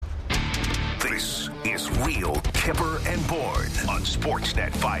This is Real Kipper and Bourne on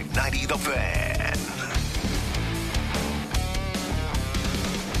Sportsnet 590 The Fan.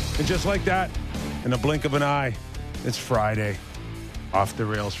 And just like that, in a blink of an eye, it's Friday. Off the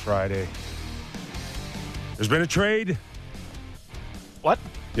Rails Friday. There's been a trade. What?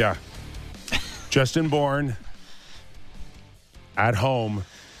 Yeah. Justin Bourne at home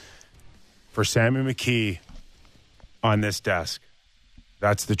for Sammy McKee on this desk.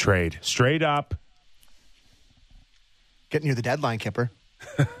 That's the trade. Straight up. Getting near the deadline, Kipper.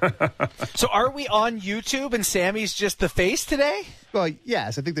 So are we on YouTube and Sammy's just the face today? Well,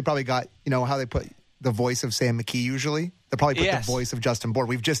 yes. I think they probably got, how they put the voice of Sam McKee usually. They probably put the voice of Justin Bourne.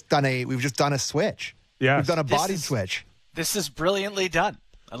 We've just done a switch. Yeah. We've done a body switch. This is brilliantly done.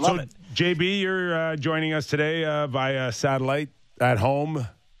 I love it. JB, you're joining us today via satellite at home,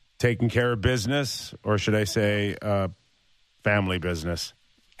 taking care of business, or should I say family business?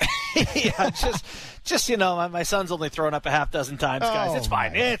 Yeah, just my son's only thrown up a half dozen times, guys. It's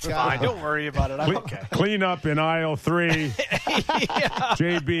fine. It's fine. Don't worry about it. I'm okay. Clean up in aisle 3.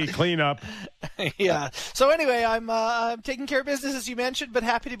 JB, clean up. Yeah. So anyway, I'm taking care of business, as you mentioned, but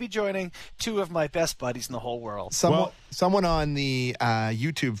happy to be joining two of my best buddies in the whole world. Someone on the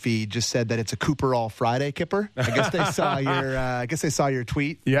YouTube feed just said that it's a Cooper All Friday, Kipper. I guess they saw your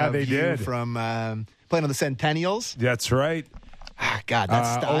tweet. Yeah, they did. From playing on the Centennials. That's right. God,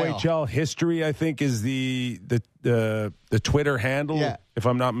 that's style. OHL history, I think, is the Twitter handle. Yeah. If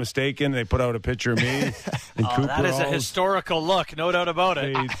I'm not mistaken, they put out a picture of me and Cooper. That is a historical look, no doubt about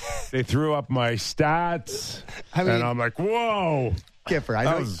it. They threw up my stats, and I'm like, whoa. Kipper,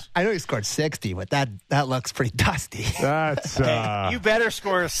 I know he scored 60, but that looks pretty dusty. That's you better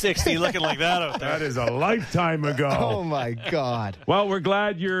score 60 looking like that out there. That is a lifetime ago. Oh my God. Well, we're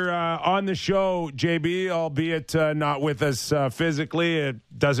glad you're on the show, JB, albeit not with us physically. It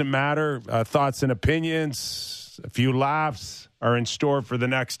doesn't matter. Thoughts and opinions, a few laughs are in store for the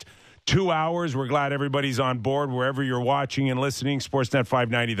next 2 hours. We're glad everybody's on board wherever you're watching and listening. Sportsnet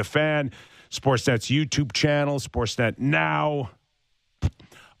 590 The Fan, Sportsnet's YouTube channel, Sportsnet Now,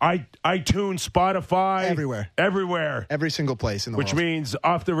 iTunes, Spotify. Everywhere. Every single place in the world. Which means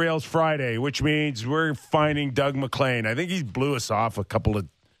Off the Rails Friday, which means we're finding Doug McLean. I think he blew us off a couple of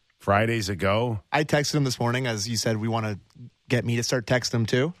Fridays ago. I texted him this morning, as you said, we want to get me to start texting him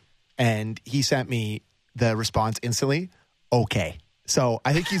too. And he sent me the response instantly, okay. So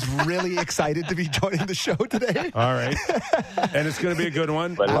I think he's really excited to be joining the show today. All right. And it's going to be a good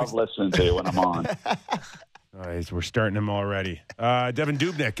one. I love listening to you when I'm on. All right, we're starting him already. Devin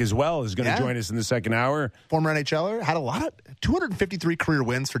Dubnyk as well is going to join us in the second hour. Former NHLer, had 253 career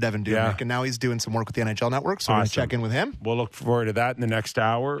wins for Devin Dubnyk, and now he's doing some work with the NHL Network, so we're going to check in with him. We'll look forward to that in the next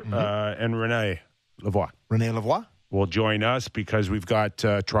hour. And Rene Lavoie will join us because we've got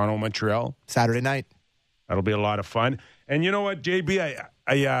Toronto-Montreal. Saturday night. That'll be a lot of fun. And you know what, JB,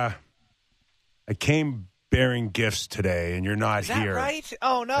 I came bearing gifts today, and you're not here. Is that right?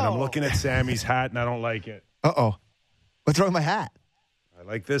 Oh, no. And I'm looking at Sammy's hat, and I don't like it. Uh-oh. What's wrong with my hat? I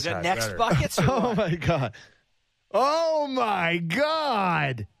like this hat next better. buckets? Oh, my God. Oh, my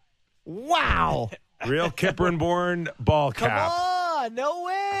God. Wow. Real Kipper and Bourne ball cap. Come on. No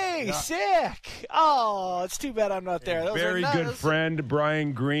way. Yeah. Sick. Oh, it's too bad I'm not there. That was very good friend,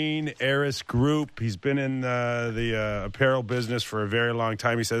 Brian Green, Eris Group. He's been in the apparel business for a very long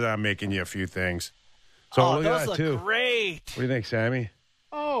time. He says, I'm making you a few things. So look at that, too. Great. What do you think, Sammy?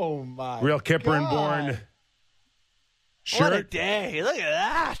 Oh, my Real Kipper and Bourne shirt. What a day. Look at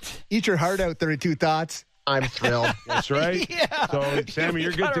that. Eat your heart out, 32 Thoughts. I'm thrilled. That's right. Yeah. So, Sammy,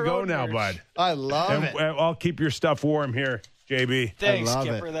 you're good to go now, bud. I love it. I'll keep your stuff warm here, JB. Thanks,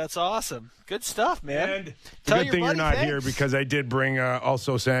 Kipper. That's awesome. Good stuff, man. And good thing you're not here because I did bring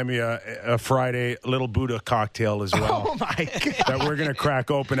also, Sammy, a Friday Little Buddha cocktail as well. Oh, my God. That we're going to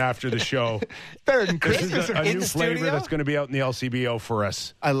crack open after the show. Better than This Christmas. is a new flavor that's going to be out in the LCBO for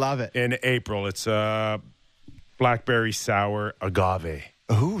us. I love it. In April. It's blackberry sour agave.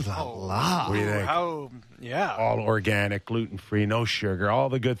 Ooh, la la. What do you think? Yeah. All organic, gluten-free, no sugar, all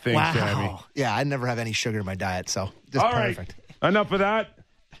the good things, Sammy. Yeah, I never have any sugar in my diet, so just all perfect. Right. Enough of that.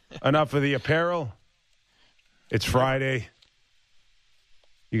 Enough of the apparel. It's Friday.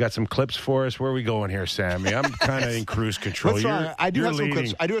 You got some clips for us? Where are we going here, Sammy? I'm kind of in cruise control. What's wrong? I do have some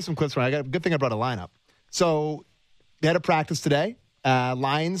clips. I have some clips. I got a good thing I brought a lineup. So they had a practice today.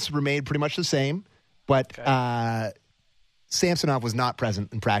 Lines remained pretty much the same, but Samsonov was not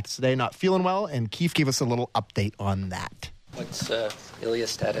present in practice today, not feeling well, and Keefe gave us a little update on that. What's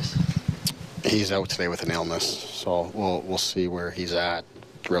Ilya's status? He's out today with an illness, so we'll see where he's at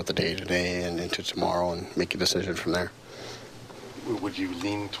throughout the day today and into tomorrow and make a decision from there. Would you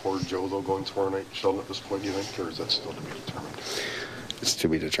lean toward Joe, though, going tomorrow night, Sheldon, at this point, do you think, or is that still to be determined? It's to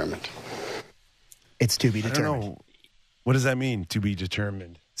be determined. It's to be I don't determined. know. What does that mean, to be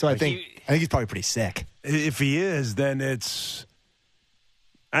determined? So I think he's probably pretty sick. If he is, then it's...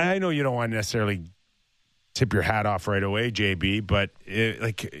 I know you don't want to necessarily tip your hat off right away, JB, but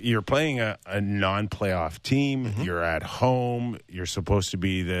you're playing a non-playoff team. Mm-hmm. You're at home. You're supposed to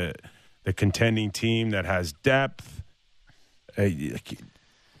be the contending team that has depth.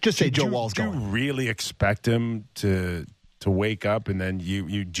 Just say Joe Wall's going. Do you really expect him to wake up and then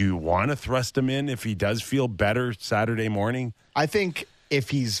do you want to thrust him in if he does feel better Saturday morning? I think if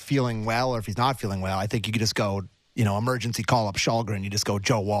he's feeling well or if he's not feeling well, I think you could just go, emergency call up Shalgren. You just go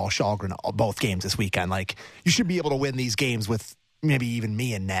Joe Wall, Shalgren, both games this weekend. Like, you should be able to win these games with maybe even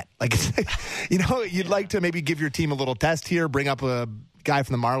me in net. Like, you'd like to maybe give your team a little test here, bring up a guy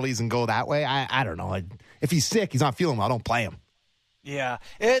from the Marlies and go that way. I don't know. If he's sick, he's not feeling well, don't play him. Yeah.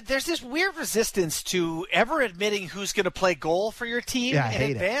 There's this weird resistance to ever admitting who's going to play goal for your team in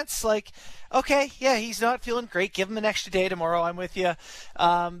advance. Like, okay, yeah, he's not feeling great. Give him an extra day tomorrow. I'm with you.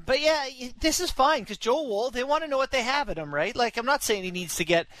 But, yeah, this is fine because Joe Woll, they want to know what they have in him, right? Like, I'm not saying he needs to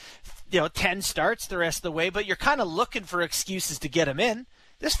get, 10 starts the rest of the way, but you're kind of looking for excuses to get him in.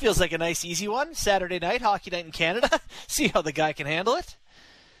 This feels like a nice, easy one. Saturday night, hockey night in Canada. See how the guy can handle it.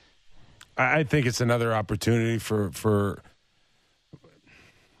 I think it's another opportunity for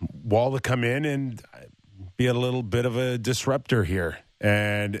Wall to come in and be a little bit of a disruptor here.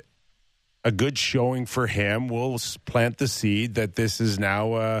 And a good showing for him will plant the seed that this is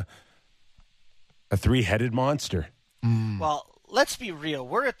now a three-headed monster. Well, let's be real.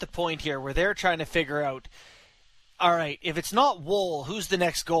 We're at the point here where they're trying to figure out, all right, if it's not Woll, who's the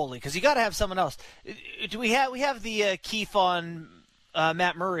next goalie? Because you got to have someone else. Do we have the Keefe on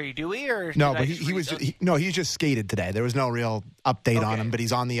Matt Murray, do we? Or no, but he just skated today. There was no real update on him, but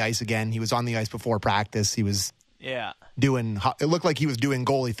he's on the ice again. He was on the ice before practice. He was doing. It looked like he was doing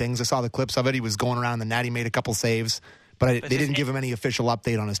goalie things. I saw the clips of it. He was going around the net. He made a couple saves, but they didn't give him any official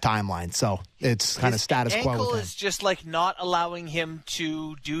update on his timeline. So it's kind of status quo. Ankle is just like not allowing him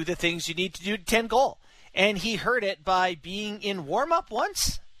to do the things you need to do to 10 goal, and he heard it by being in warm up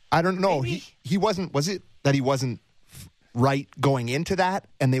once. I don't know. He wasn't. Was it that he wasn't right going into that,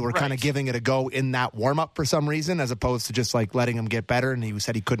 and they were kind of giving it a go in that warm-up for some reason, as opposed to just like letting him get better, and he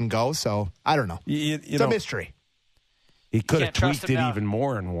said he couldn't go, so I don't know. It's a mystery. He could have tweaked it even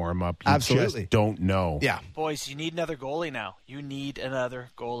more in warm-up. You Absolutely. just don't know. Yeah. Boys, you need another goalie now. You need another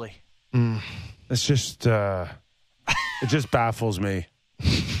goalie. It's just, it just baffles me.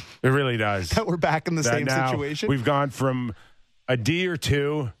 It really does. That we're back in the same situation? We've gone from a D or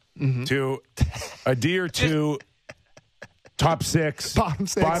two to a D or two. Top six. Bottom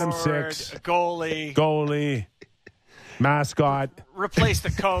six. Goalie. Mascot. Replace the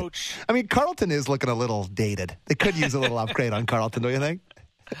coach. I mean, Carlton is looking a little dated. They could use a little upgrade on Carlton, don't you think?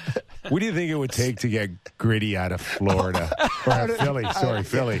 What do you think it would take to get Gritty out of Florida? Or Philly. Sorry,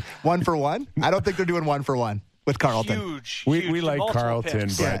 Philly. 1 for 1? I don't think they're doing 1 for 1 with Carlton. Huge. We like Carlton,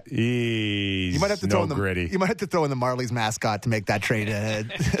 picks. But he's Gritty. You might have to throw in the Marlies mascot to make that trade a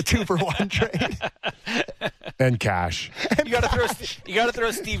 2 for 1 trade. And cash. You got to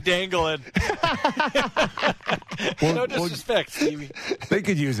throw Steve Dangle in. No disrespect, Stevie. They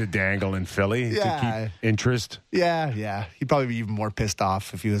could use a Dangle in Philly to keep interest. Yeah. He'd probably be even more pissed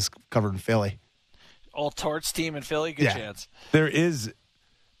off if he was covered in Philly. Old Torts team in Philly, good chance. There is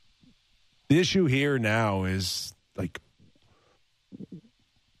the issue here now is like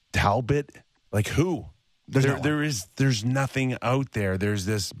Talbot. Like who? There's nothing out there. There's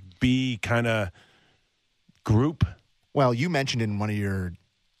this B kind of group. Well, you mentioned in one of your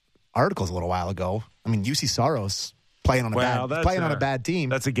articles a little while ago. I mean, UC Soros playing on a bad team.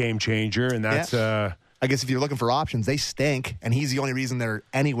 That's a game changer, and that's. I guess if you're looking for options, they stink, and he's the only reason they're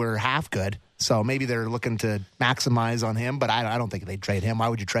anywhere half good. So maybe they're looking to maximize on him, but I don't think they'd trade him. Why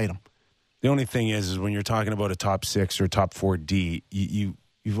would you trade him? The only thing is when you're talking about a top 6 or top 4 D,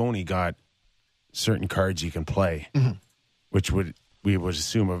 you've only got certain cards you can play, which we would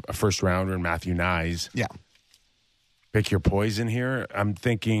assume a first rounder in Matthew Nyes. Yeah. Pick your poison here. I'm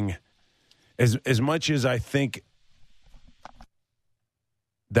thinking, as much as I think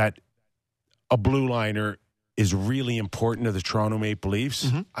that a blue liner is really important to the Toronto Maple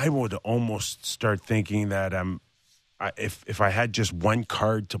Leafs, I would almost start thinking that if I had just one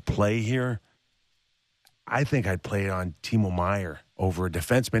card to play here, I think I'd play it on Timo Meier over a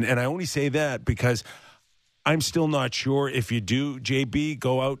defenseman. And I only say that because I'm still not sure if you do, JB,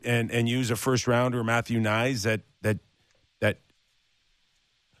 go out and use a first rounder, Matthew Nyes, that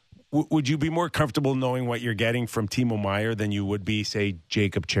would you be more comfortable knowing what you're getting from Timo Meier than you would be, say,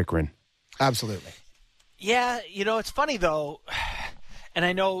 Jacob Chychrun? Absolutely. Yeah, it's funny though, and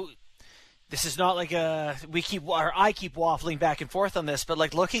I know this is not like I keep waffling back and forth on this, but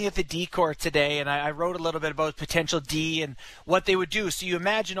like looking at the D court today, and I wrote a little bit about potential D and what they would do. So you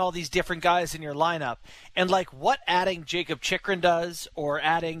imagine all these different guys in your lineup, and like what adding Jacob Chychrun does or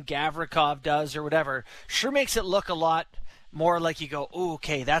adding Gavrikov does or whatever sure makes it look a lot more like you go, ooh,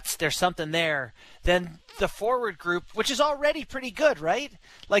 okay, there's something there, than the forward group, which is already pretty good, right?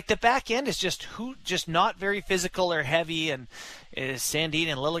 Like the back end is just not very physical or heavy, and is Sandin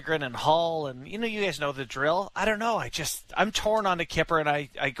and Liljegren and Hall, and you guys know the drill. I don't know. I'm torn on the Kipper, and I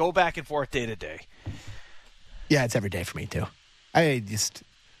go back and forth day to day. Yeah, it's every day for me too. I just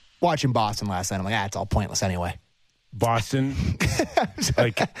watching Boston last night. I'm like, it's all pointless anyway. Boston,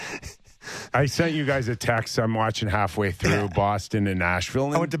 like. I sent you guys a text. I'm watching halfway through Boston and Nashville.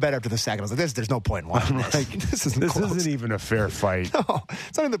 And I went to bed after the second. I was like, there's no point in watching this. This isn't even a fair fight. No,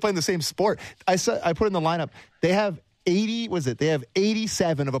 it's not even playing the same sport. I put in the lineup. They have 80, They have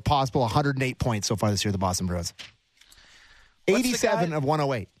 87 of a possible 108 points so far this year, the Boston Bruins. 87 of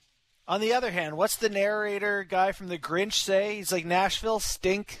 108. On the other hand, what's the narrator guy from The Grinch say? He's like, Nashville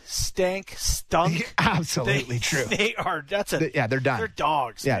stank, stunk. Absolutely true. They are. They're done. They're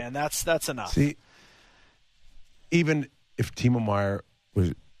dogs, man. That's enough. See, even if Timo Meier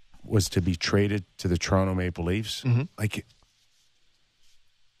was to be traded to the Toronto Maple Leafs, like,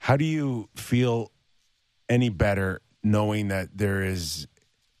 how do you feel any better knowing that there is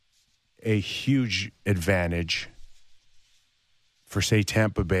a huge advantage for, say,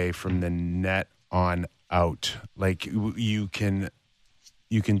 Tampa Bay from the net on out? Like, you can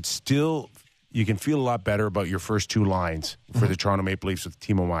feel a lot better about your first two lines for the Toronto Maple Leafs with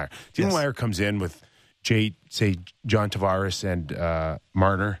Timo Meier. Timo Meier comes in with John Tavares and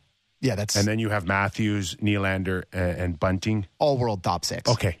Marner. Yeah, and then you have Matthews, Nylander, and Bunting. All world top six.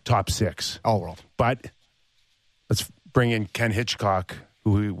 Okay, top six. All world. But let's bring in Ken Hitchcock,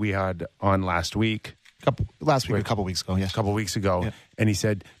 who we had on last week. A couple weeks ago, yes. A couple weeks ago. Yeah. And he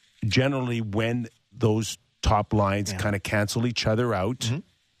said, generally, when those top lines kind of cancel each other out,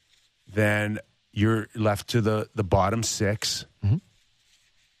 then you're left to the bottom six,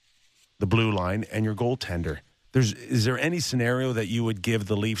 the blue line, and your goaltender. Is there any scenario that you would give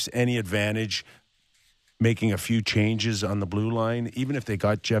the Leafs any advantage making a few changes on the blue line? Even if they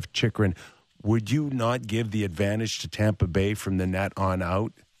got Jeff Chychrun, would you not give the advantage to Tampa Bay from the net on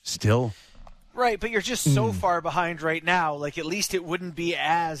out still? Right, but you're just so far behind right now. Like, at least it wouldn't be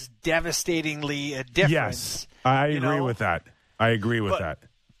as devastatingly a difference. Yes, I agree with that.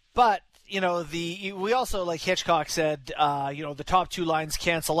 But, we also, like Hitchcock said, the top two lines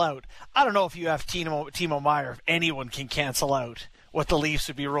cancel out. I don't know if you have Timo Meier, if anyone can cancel out what the Leafs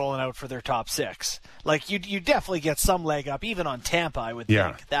would be rolling out for their top six. Like, you definitely get some leg up, even on Tampa, I would think,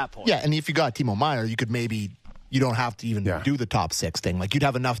 at that point. Yeah, and if you got Timo Meier, you could maybe... You don't have to even do the top six thing. Like, you'd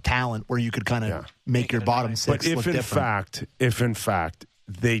have enough talent where you could kind of make your bottom six look different. But if in fact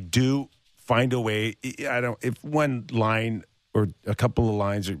they do find a way, if one line or a couple of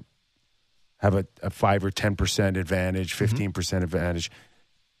lines have a 5 or 10% advantage, 15% advantage,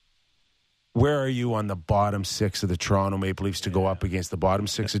 where are you on the bottom six of the Toronto Maple Leafs to go up against the bottom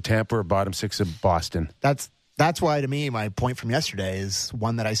six of Tampa or bottom six of Boston? That's why, to me, my point from yesterday is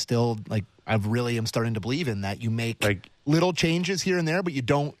one that I still, like, I really am starting to believe in, that you make little changes here and there, but you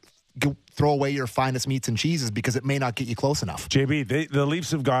don't throw away your finest meats and cheeses because it may not get you close enough. JB, the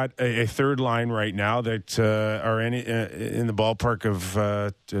Leafs have got a third line right now that are in the ballpark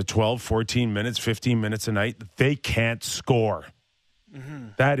of 12, 14 minutes, 15 minutes a night. They can't score.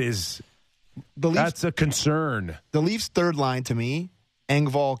 That's a concern. The Leafs' third line, to me,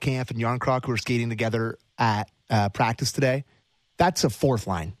 Engvall, Kampf, and Jarnkrok, who are skating together at practice today, that's a fourth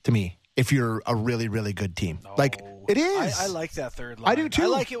line to me. If you're a really, really good team. No. Like, it is. I like that third line. I do too. I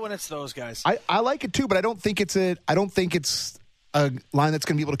like it when it's those guys. I like it too, but I don't think it's a line that's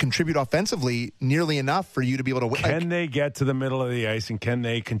going to be able to contribute offensively nearly enough for you to be able to win. Can they get to the middle of the ice and can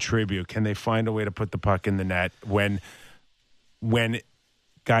they contribute? Can they find a way to put the puck in the net when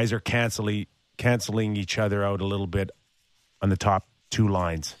guys are canceling each other out a little bit on the top two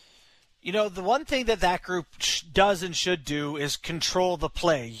lines? The one thing that group does and should do is control the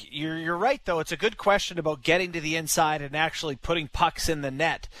play. You're right, though. It's a good question about getting to the inside and actually putting pucks in the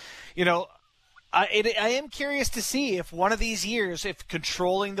net. I am curious to see if one of these years, if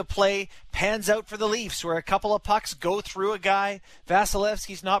controlling the play pans out for the Leafs, where a couple of pucks go through a guy,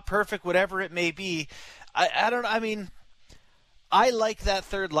 Vasilevsky's not perfect, whatever it may be. I like that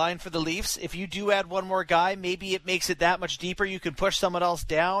third line for the Leafs. If you do add one more guy, maybe it makes it that much deeper. You can push someone else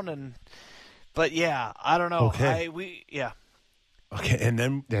down, but yeah, I don't know. Okay. Okay, and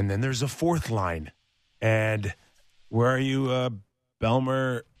then there's a fourth line, and where are you,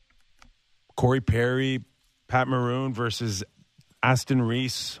 Belmer, Corey Perry, Pat Maroon versus Aston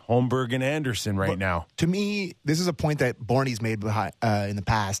Reese, Holmberg, and Anderson now? To me, this is a point that Borny's made in the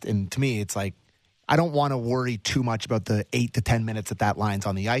past, and to me, it's like I don't want to worry too much about the 8 to 10 minutes that line's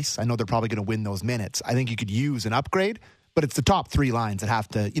on the ice. I know they're probably going to win those minutes. I think you could use an upgrade, but it's the top three lines that have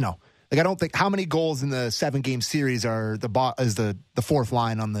to, like I don't think how many goals in the 7-game series are the fourth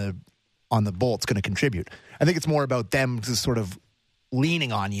line on the Bolts going to contribute. I think it's more about them just sort of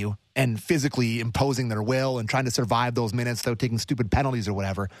leaning on you and physically imposing their will and trying to survive those minutes without taking stupid penalties or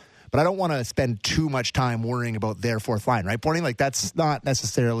whatever. But I don't want to spend too much time worrying about their fourth line, right, Borny? Like, that's not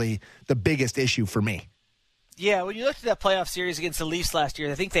necessarily the biggest issue for me. Yeah, when you looked at that playoff series against the Leafs last year,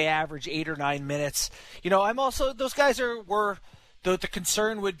 I think they averaged 8 or 9 minutes. I'm also, those guys were the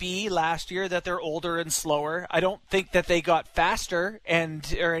concern would be last year that they're older and slower. I don't think that they got faster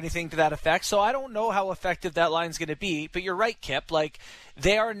or anything to that effect, so I don't know how effective that line's going to be. But you're right, Kip. Like,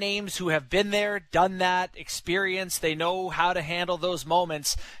 they are names who have been there, done that, experienced. They know how to handle those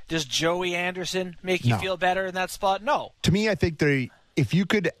moments. Does Joey Anderson make you feel better in that spot? No. To me, I think if you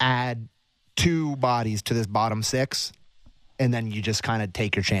could add 2 bodies to this bottom 6, and then you just kind of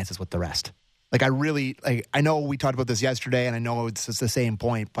take your chances with the rest. Like, I know we talked about this yesterday, and I know it's the same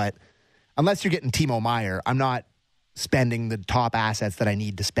point, but unless you're getting Timo Meier, I'm not spending the top assets that I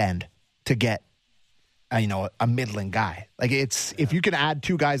need to spend to get, a middling guy. Like, if you can add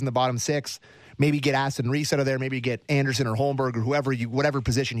 2 guys in the bottom 6, maybe get Aston Reese out of there, maybe get Anderson or Holmberg or whatever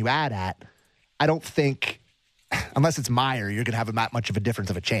position you add at, I don't think, unless it's Meier, you're going to have that much of a difference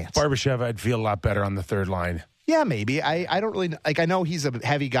of a chance. Barbashev, I'd feel a lot better on the third line. Yeah, maybe. I don't really like. I know he's a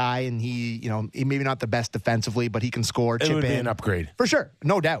heavy guy, and he maybe not the best defensively, but he can score, chip in. It would be an upgrade for sure,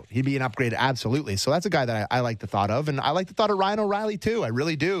 no doubt. He'd be an upgrade, absolutely. So that's a guy that I like the thought of, and I like the thought of Ryan O'Reilly too. I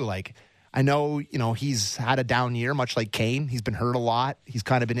really do. Like, I know he's had a down year, much like Kane. He's been hurt a lot. He's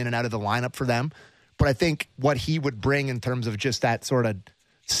kind of been in and out of the lineup for them, but I think what he would bring in terms of just that sort of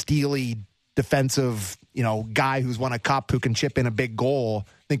steely defensive, guy who's won a cup who can chip in a big goal.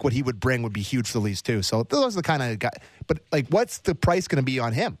 I think what he would bring would be huge for the Leafs too. So those are the kind of guy. But like, what's the price going to be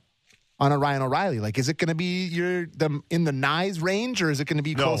on him, on a Ryan O'Reilly? Like, is it going to be in the nines range, or is it going to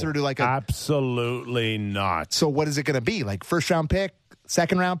be closer to like a? Absolutely not. So what is it going to be? Like first round pick,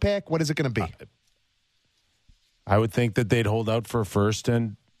 second round pick? What is it going to be? I would think that they'd hold out for a first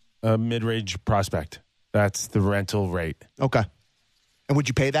and a mid-range prospect. That's the rental rate. Okay. And would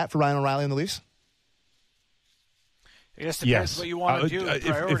you pay that for Ryan O'Reilly and the Leafs? I guess depends what you want to do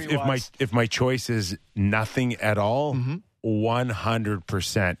priority-wise. If my choice is nothing at all,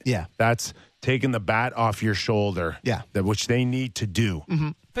 100%. Yeah. That's taking the bat off your shoulder. Yeah. Which they need to do. Mm-hmm.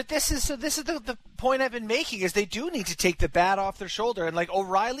 But this is the point I've been making is they do need to take the bat off their shoulder. And, like,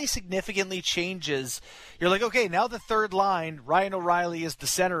 O'Reilly significantly changes. You're like, okay, now the third line, Ryan O'Reilly is the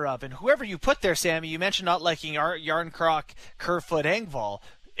center of. And whoever you put there, Sammy, you mentioned not liking Yarncroc, Kerfoot, Engvall.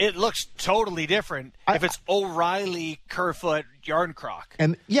 It looks totally different if it's O'Reilly, Kerfoot, Yarncroc.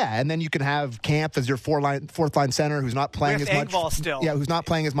 And then you can have Camp as your fourth line center who's not playing with as Engvall much. Still. Yeah, who's not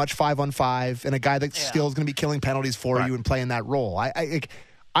playing as much 5-on-5, and a guy that still is going to be killing penalties for you and playing that role.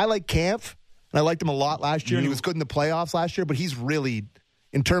 I like Camp, and I liked him a lot last year, and he was good in the playoffs last year, but he's really,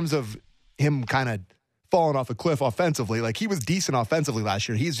 in terms of him kind of falling off a cliff offensively, like he was decent offensively last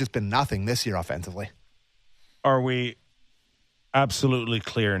year. He's just been nothing this year offensively. Are we absolutely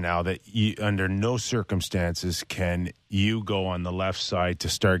clear now that under no circumstances can you go on the left side to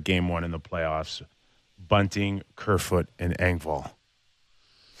start game one in the playoffs, Bunting, Kerfoot, and Engvall?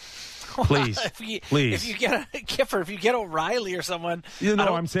 Please, please. If you get Kipper, if you get O'Reilly or someone,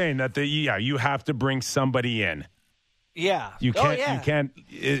 I'm saying that you have to bring somebody in. Yeah, you can't. You can't.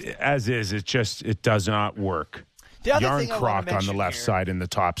 It does not work. Yarncroc on the left side in the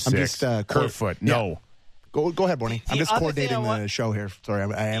top 6. Kerfoot, no. Go ahead, Borny. I'm just coordinating the show here. Sorry,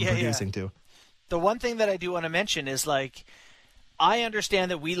 I am producing too. The one thing that I do want to mention is, like, I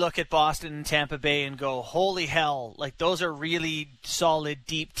understand that we look at Boston and Tampa Bay and go, holy hell, like, those are really solid,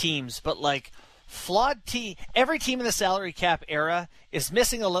 deep teams. But, like, flawed team, every team in the salary cap era is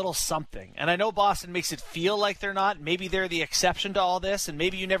missing a little something. And I know Boston makes it feel like they're not. Maybe they're the exception to all this, and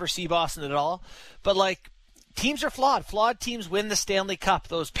maybe you never see Boston at all. But, like, teams are flawed. Flawed teams win the Stanley Cup.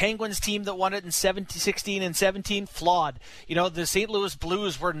 Those Penguins team that won it in 16 and 17, flawed. The St. Louis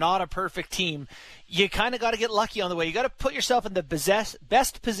Blues were not a perfect team. You kind of got to get lucky on the way. You got to put yourself in the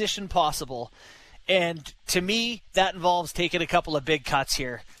best position possible. And to me, that involves taking a couple of big cuts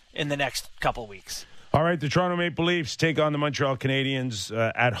here in the next couple weeks. All right, the Toronto Maple Leafs take on the Montreal Canadiens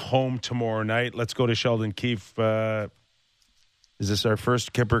at home tomorrow night. Let's go to Sheldon Keefe. Is this our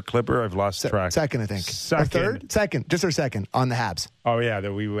first Kipper Clipper? I've lost track. Second, I think. Second. Or third? Second. Just our second on the Habs. Oh, yeah,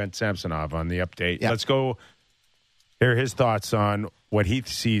 that we went Samsonov on the update. Yeah. Let's go hear his thoughts on what he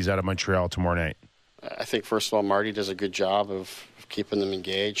sees out of Montreal tomorrow night. I think, first of all, Marty does a good job of keeping them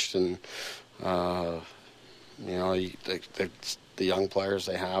engaged. And, the young players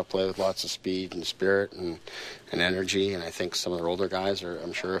they have play with lots of speed and spirit and energy, and I think some of the older guys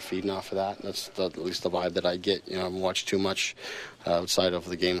I'm sure are feeding off of that. And that's at least the vibe that I get. I haven't watched too much outside of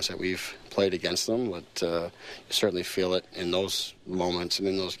the games that we've played against them, but you certainly feel it in those moments and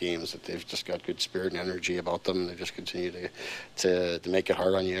in those games that they've just got good spirit and energy about them, and they just continue to make it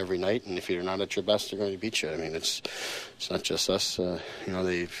hard on you every night. And if you're not at your best, they're going to beat you. I mean, it's not just us.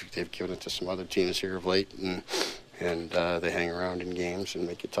 They've given it to some other teams here of late, and they hang around in games and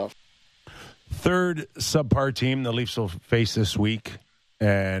make it tough. Third subpar team the Leafs will face this week,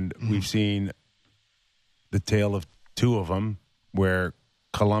 and we've seen the tale of two of them where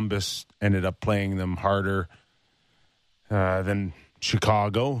Columbus ended up playing them harder than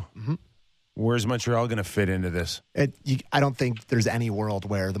Chicago. Mm-hmm. Where's Montreal going to fit into this? I don't think there's any world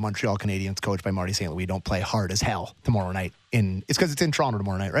where the Montreal Canadiens, coached by Marty St. Louis, don't play hard as hell tomorrow night. It's because it's in Toronto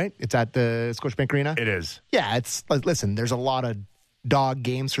tomorrow night, right? It's at the Scotiabank Arena? It is. Yeah, listen, there's a lot of dog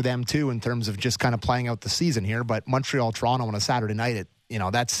games for them, too, in terms of just kind of playing out the season here. But Montreal-Toronto on a Saturday night,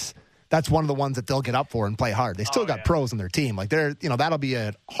 that's one of the ones that they'll get up for and play hard. They still got pros on their team. Like that'll be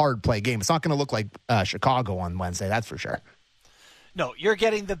a hard play game. It's not going to look like Chicago on Wednesday, that's for sure. No, you're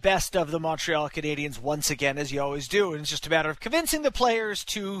getting the best of the Montreal Canadiens once again, as you always do, and it's just a matter of convincing the players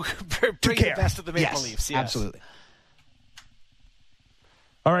to bring the best of the Maple Leafs. Yes, absolutely.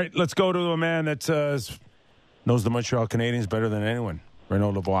 All right, let's go to a man that knows the Montreal Canadiens better than anyone.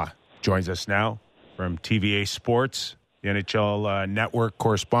 Renaud Lavoie joins us now from TVA Sports, the NHL network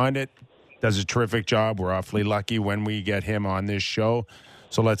correspondent. Does a terrific job. We're awfully lucky when we get him on this show.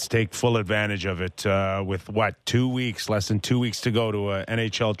 So let's take full advantage of it with, less than 2 weeks to go to an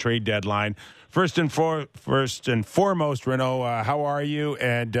NHL trade deadline. First and foremost, Renaud, how are you,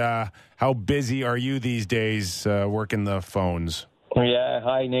 and how busy are you these days working the phones? Yeah,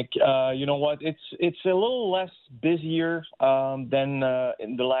 hi, Nick. You know what? It's a little less busier than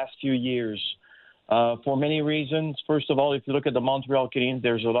in the last few years for many reasons. First of all, if you look at the Montreal Canadiens,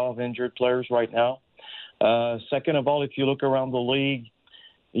 there's a lot of injured players right now. Second of all, if you look around the league,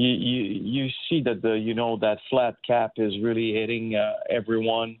 you see that that flat cap is really hitting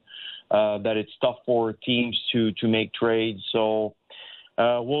everyone. That it's tough for teams to make trades. So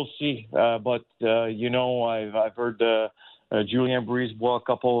we'll see. But I've heard Julien Brisebois a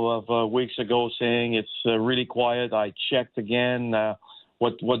couple of weeks ago saying it's really quiet. I checked again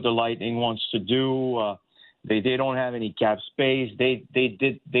what the Lightning wants to do. They don't have any cap space. They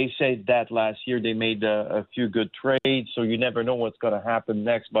said that last year they made a few good trades, so you never know what's going to happen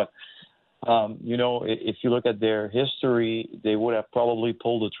next. But if you look at their history, they would have probably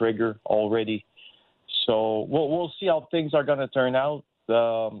pulled the trigger already. So we'll see how things are going to turn out.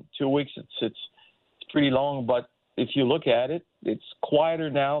 2 weeks, it's pretty long, but if you look at it, it's quieter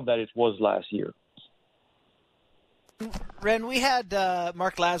now than it was last year. Ren, we had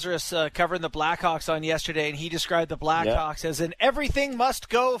Mark Lazarus covering the Blackhawks on yesterday, and he described the Blackhawks as an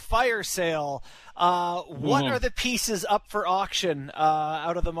everything-must-go fire sale. What are the pieces up for auction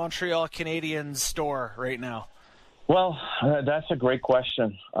out of the Montreal Canadiens store right now? Well, that's a great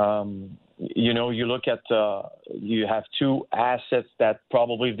question. You look at you have two assets that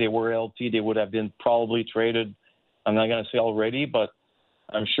probably if they were LT, they would have been probably traded. I'm not going to say already, but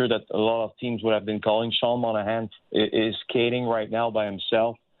I'm sure that a lot of teams would have been calling. Sean Monahan is skating right now by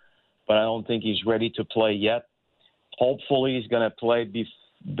himself, but I don't think he's ready to play yet. Hopefully he's going to play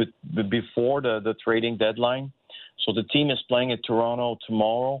before the trading deadline. So the team is playing at Toronto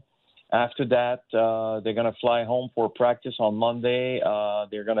tomorrow. After that, they're going to fly home for practice on Monday.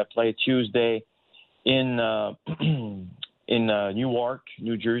 They're going to play Tuesday in Newark,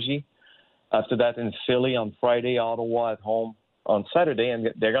 New Jersey. After that in Philly on Friday, Ottawa at home on Saturday, and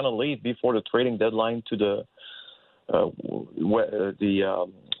they're going to leave before the trading deadline to the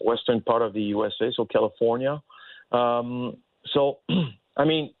western part of the USA, so California. So, I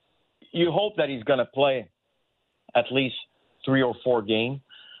mean, you hope that he's going to play at least 3 or 4 games.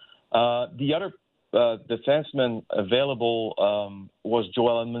 The other defenseman available was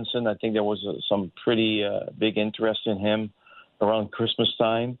Joel Edmondson. I think there was some pretty big interest in him around Christmas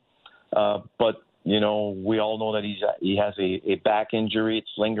time. But we all know that he has a back injury.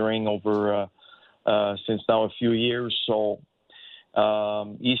 It's lingering over since now a few years. So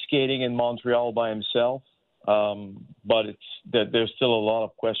he's skating in Montreal by himself, but there's still a lot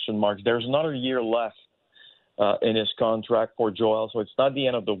of question marks. There's another year left in his contract for Joel, so it's not the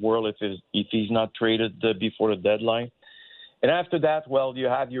end of the world if he's not traded before the deadline. And after that, well, you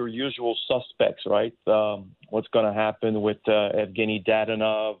have your usual suspects, right? What's going to happen with Evgeny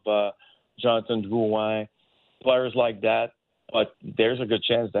Dadonov, Jonathan Drouin, players like that. But there's a good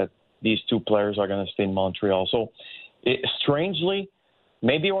chance that these two players are going to stay in Montreal. So, strangely,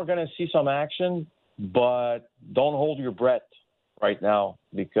 maybe we're going to see some action, but don't hold your breath right now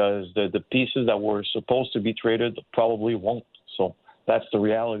because the pieces that were supposed to be traded probably won't. So that's the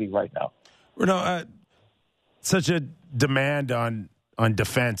reality right now. Renaud, such a demand on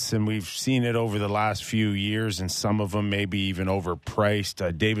defense, and we've seen it over the last few years, and some of them maybe even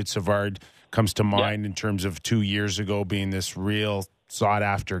overpriced. David Savard comes to mind in terms of 2 years ago being this real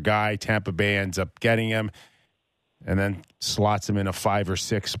sought-after guy. Tampa Bay ends up getting him and then slots him in a 5 or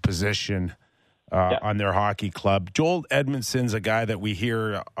 6 position on their hockey club. Joel Edmondson's a guy that we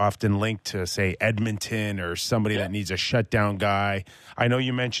hear often linked to, say, Edmonton or somebody that needs a shutdown guy. I know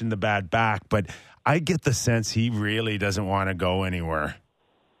you mentioned the bad back, but I get the sense he really doesn't want to go anywhere.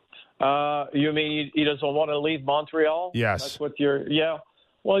 You mean he doesn't want to leave Montreal? Yes. That's what you're – yeah.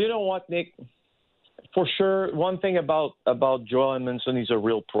 Well, you know what, Nick? For sure, one thing about Joel Edmondson, he's a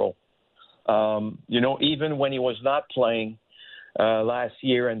real pro. Even when he was not playing last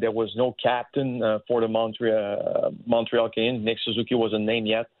year and there was no captain for the Montreal Canadiens, Nick Suzuki wasn't named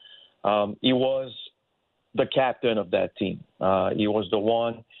yet, he was the captain of that team. He was the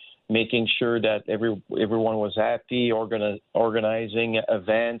one making sure that everyone was happy, organizing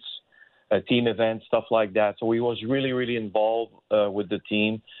events, team events, stuff like that. So he was really, really involved with the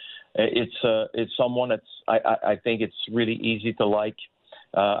team. It's someone that's I think it's really easy to like.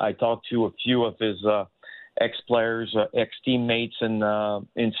 I talked to a few of his ex-players, ex-teammates in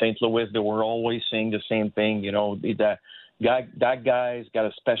St. Louis. They were always saying the same thing. That guy's got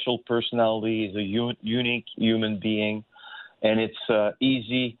a special personality. He's a unique human being, and it's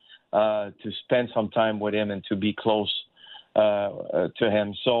easy to spend some time with him and to be close to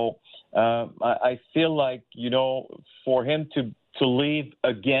him. So I feel like for him to leave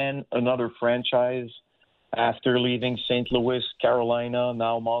again another franchise after leaving St. Louis, Carolina,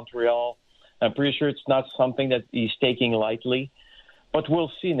 now Montreal, I'm pretty sure it's not something that he's taking lightly. But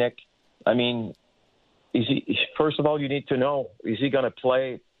we'll see, Nick. I mean, first of all, you need to know, is he going to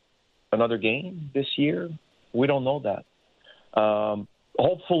play another game this year? We don't know that.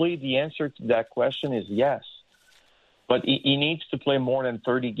 Hopefully the answer to that question is yes. But he needs to play more than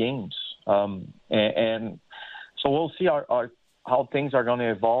 30 games. And so we'll see how things are going to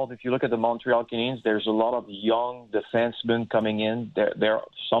evolve. If you look at the Montreal Canadiens, there's a lot of young defensemen coming in.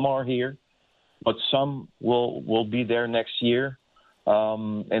 Some are here, but some will be there next year.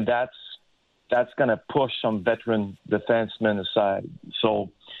 And that's going to push some veteran defensemen aside.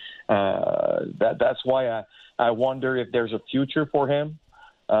 So that's why I wonder if there's a future for him.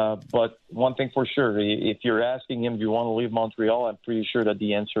 But one thing for sure, if you're asking him, do you want to leave Montreal, I'm pretty sure that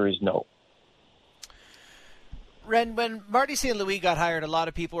the answer is no. Ren, when Marty St. Louis got hired, a lot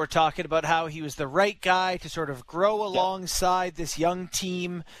of people were talking about how he was the right guy to sort of grow alongside this young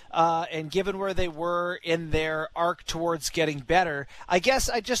team, and given where they were in their arc towards getting better, I guess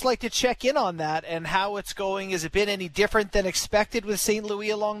I'd just like to check in on that and how it's going. Has it been any different than expected with St.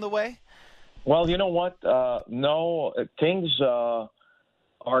 Louis along the way? Well, you know what? No, things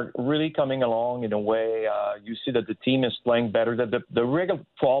are really coming along in a way. You see that the team is playing better. The real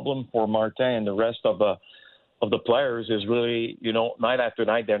problem for Martin and the rest of the players is really, night after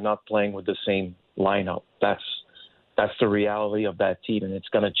night, they're not playing with the same lineup. That's the reality of that team, and it's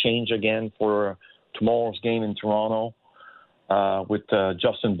going to change again for tomorrow's game in Toronto with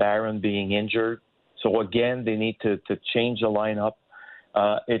Justin Barron being injured. So again, they need to change the lineup.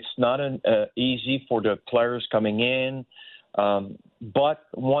 It's not easy for the players coming in, but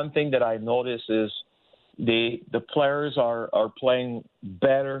one thing that I noticed is the players are playing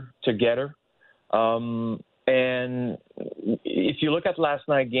better together. And if you look at last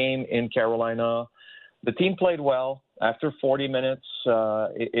night's game in Carolina, the team played well. After 40 minutes,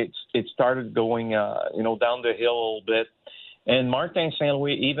 it started going, down the hill a little bit. And Martin St.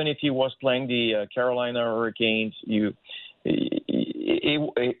 Louis, even if he was playing the Carolina Hurricanes, you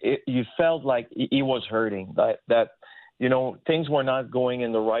felt like he was hurting. That things were not going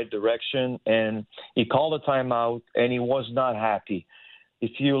in the right direction, and he called a timeout, and he was not happy.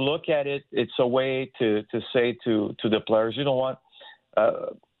 If you look at it, it's a way to say to the players, you know what,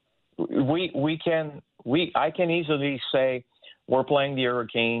 I can easily say we're playing the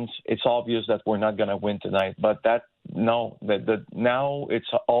Hurricanes. It's obvious that we're not going to win tonight. But now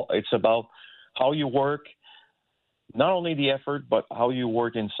it's about how you work, not only the effort, but how you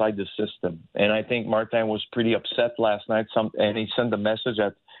work inside the system. And I think Martin was pretty upset last night, and he sent the message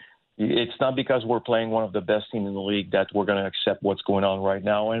that it's not because we're playing one of the best teams in the league that we're going to accept what's going on right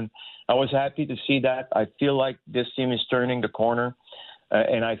now. And I was happy to see that. I feel like this team is turning the corner,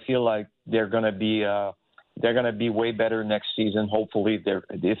 and I feel like they're going to be way better next season. Hopefully,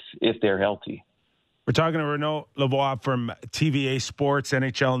 if they're healthy. We're talking to Renaud Lavoie from TVA Sports,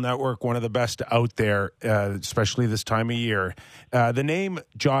 NHL Network, one of the best out there, especially this time of year. The name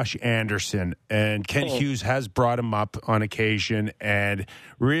Josh Anderson, and Kent Hughes has brought him up on occasion and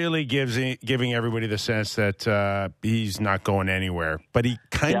really giving everybody the sense that he's not going anywhere. But he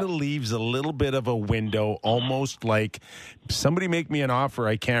kind of leaves a little bit of a window, almost like somebody make me an offer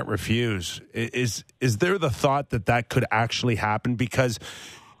I can't refuse. Is there the thought that could actually happen? Because,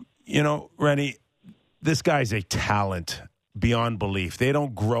 Rennie, this guy's a talent beyond belief. They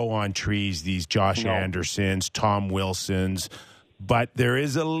don't grow on trees, these Josh Andersons, Tom Wilsons, but there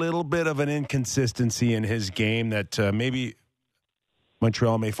is a little bit of an inconsistency in his game that maybe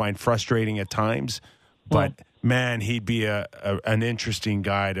Montreal may find frustrating at times. But, man, he'd be an interesting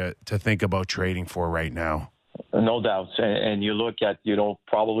guy to think about trading for right now. No doubt. And you look at,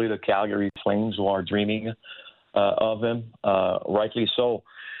 probably the Calgary Flames who are dreaming of him, rightly so.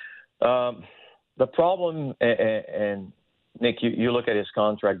 The problem, and Nick, you look at his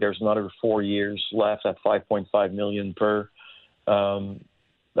contract. There's another 4 years left at $5.5 million per. You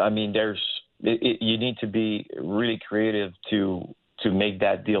need to be really creative to make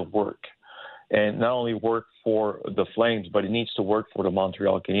that deal work, and not only work for the Flames, but it needs to work for the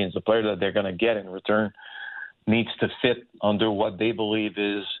Montreal Canadiens. The player that they're going to get in return needs to fit under what they believe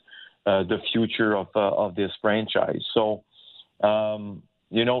is the future of this franchise. So.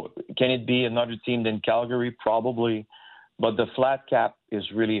 Can it be another team than Calgary? Probably, but the flat cap is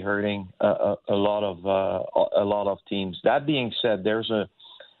really hurting a lot of teams. That being said,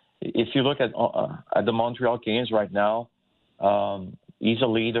 if you look at the Montreal Canadiens right now, he's a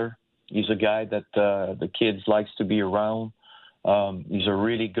leader. He's a guy that the kids likes to be around. He's a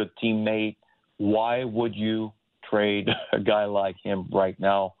really good teammate. Why would you trade a guy like him right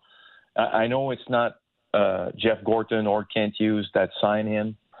now? I know it's not Jeff Gorton or Kent Hughes that signed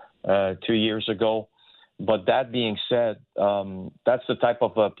him 2 years ago. But that being said, that's the type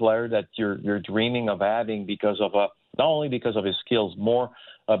of player that you're dreaming of having because of not only because of his skills, more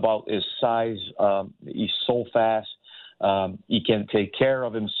about his size. He's so fast. He can take care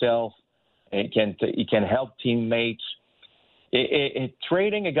of himself. He can help teammates.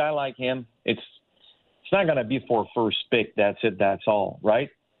 Trading a guy like him, it's not going to be for first pick. That's it. That's all. Right?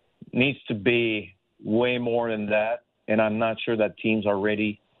 Needs to be way more than that, and I'm not sure that teams are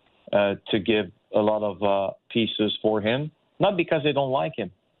ready to give a lot of pieces for him. Not because they don't like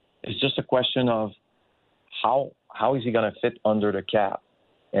him. It's just a question of how is he going to fit under the cap,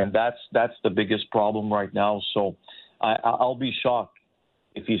 and that's the biggest problem right now. So I'll be shocked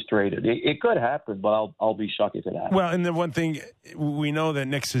if he's traded. It could happen, but I'll be shocked if it happens. Well, and the one thing we know that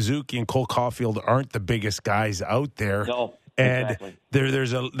Nick Suzuki and Cole Caulfield aren't the biggest guys out there. No. And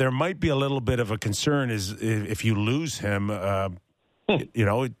exactly. there might be a little bit of a concern is if you lose him,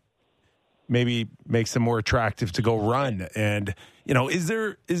 it maybe makes him more attractive to go run. And is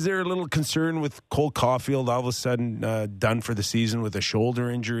there a little concern with Cole Caulfield all of a sudden done for the season with a shoulder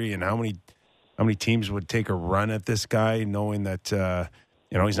injury, and how many teams would take a run at this guy knowing that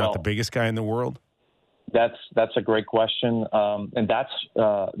he's not the biggest guy in the world? That's a great question, and that's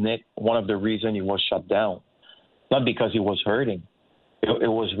Nick, one of the reasons he was shut down. Not because he was hurting. It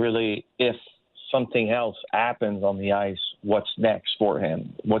was really if something else happens on the ice, what's next for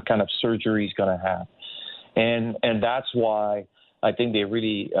him? What kind of surgery he's going to have? And that's why I think they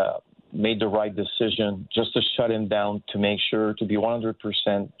really made the right decision just to shut him down to make sure, to be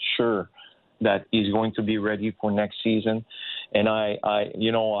 100% sure that he's going to be ready for next season. And I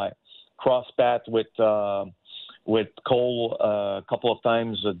crossed paths with Cole a couple of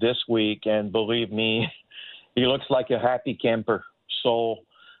times this week, and believe me, he looks like a happy camper. So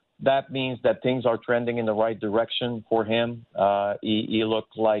that means that things are trending in the right direction for him. He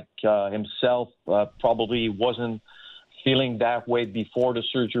looked like himself. Probably wasn't feeling that way before the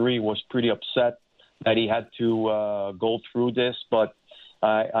surgery. He was pretty upset that he had to go through this. But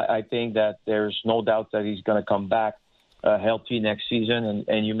I think that there's no doubt that he's going to come back healthy next season.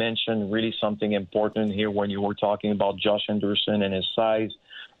 And you mentioned really something important here when you were talking about Josh Anderson and his size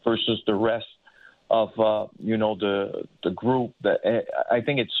versus the rest the group. That I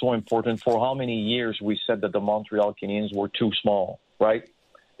think it's so important. For how many years we said that the Montreal Canadiens were too small, right?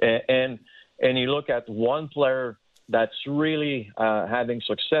 And you look at one player that's really having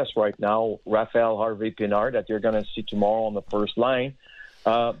success right now, Raphael Harvey-Pinard, that you're going to see tomorrow on the first line.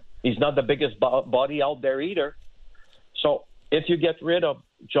 He's not the biggest body out there either. So if you get rid of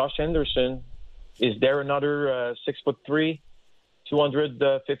Josh Anderson, is there another 6'3",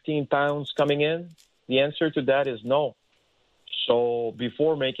 215 pounds coming in? The answer to that is no. So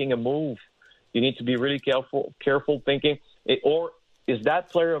before making a move, you need to be really careful thinking. Or is that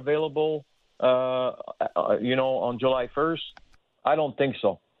player available, on July 1st? I don't think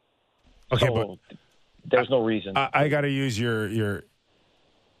so. Okay, so but there's no reason. I got to use your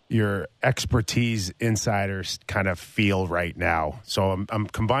expertise insiders kind of feel right now. So I'm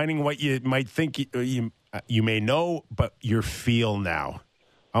combining what you might think you may know, but your feel now.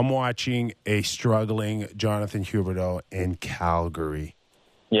 I'm watching a struggling Jonathan Huberdeau in Calgary.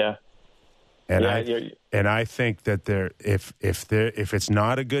 Yeah. And I think that if it's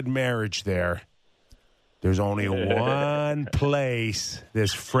not a good marriage there's only one place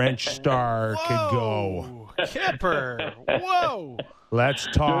this French star could go. Kipper. Whoa. Let's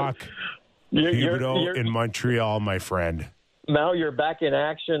talk Huberdeau in Montreal, my friend. Now you're back in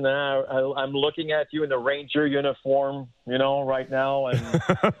action. I'm looking at you in the Ranger uniform, right now, and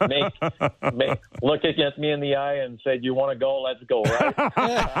looking at me in the eye and said, "You want to go? Let's go!" Right?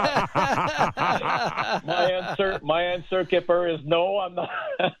 My answer, Kipper, is no. I'm not.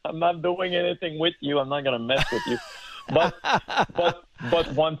 I'm not doing anything with you. I'm not going to mess with you. But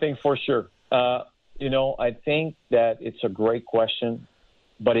one thing for sure, I think that it's a great question,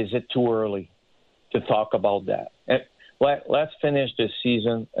 but is it too early to talk about that? Let's finish this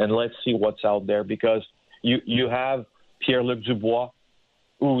season and let's see what's out there, because you have Pierre-Luc Dubois,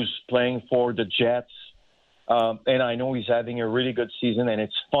 who's playing for the Jets, and I know he's having a really good season, and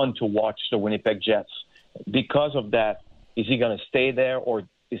it's fun to watch the Winnipeg Jets. Because of that, is he going to stay there, or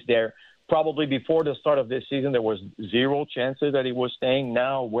is there probably before the start of this season there was zero chances that he was staying?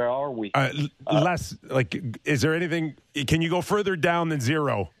 Now, where are we? Is there anything? Can you go further down than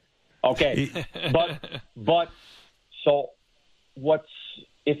zero? Okay, but. So,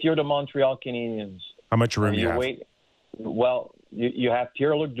 if you're the Montreal Canadiens? How much room you have? Well, you have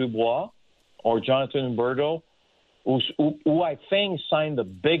Pierre-Luc Dubois or Jonathan Huberdeau, who I think signed the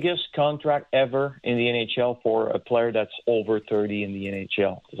biggest contract ever in the NHL for a player that's over 30 in the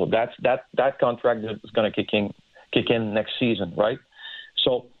NHL. So that contract is going to kick in next season, right?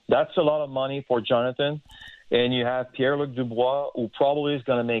 So that's a lot of money for Jonathan. And you have Pierre-Luc Dubois, who probably is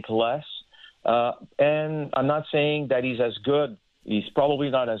going to make less. And I'm not saying that he's as good. He's probably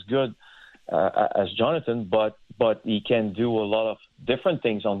not as good as Jonathan, but he can do a lot of different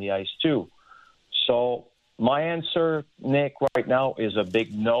things on the ice too. So my answer, Nick, right now is a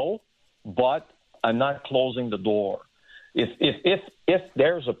big no, but I'm not closing the door. If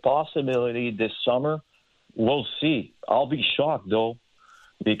there's a possibility this summer, we'll see. I'll be shocked though,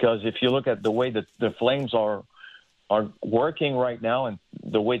 because if you look at the way that the Flames are working right now and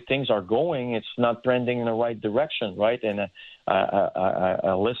the way things are going, it's not trending in the right direction, right? And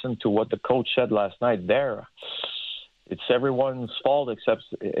I listened to what the coach said last night there. It's everyone's fault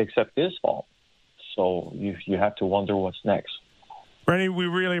except his fault. So you have to wonder what's next. Rennie, we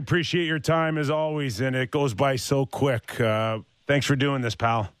really appreciate your time as always, and it goes by so quick. Thanks for doing this,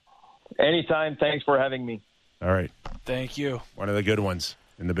 pal. Anytime. Thanks for having me. All right. Thank you. One of the good ones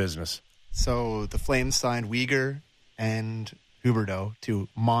in the business. So the Flames signed Weegar and Huberdeau to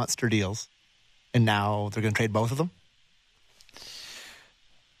monster deals, and now they're going to trade both of them?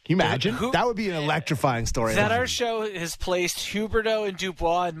 Can you imagine? That would be an electrifying story. That our show has placed Huberdeau and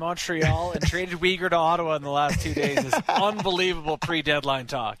Dubois in Montreal and traded Weegar to Ottawa in the last 2 days is unbelievable pre-deadline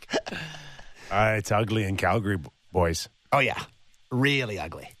talk. It's ugly in Calgary, boys. Oh, yeah. Really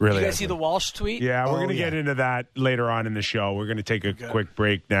ugly. Really you guys ugly. See the Walsh tweet? Yeah, we're going to get into that later on in the show. We're going to take a quick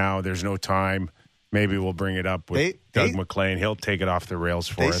break now. There's no time. Maybe we'll bring it up with Doug McLean. He'll take it off the rails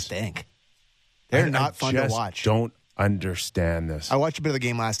for us. They stink. They're not fun to watch. Don't understand this. I watched a bit of the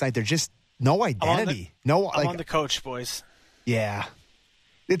game last night. There's just no identity. I'm on the coach, boys. Yeah.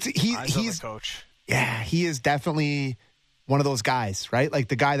 He's on the coach. Yeah, he is definitely one of those guys, right? Like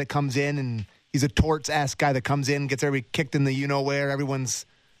the guy that comes in and he's a Torts-esque guy that comes in, gets everybody kicked in the you-know-where, everyone's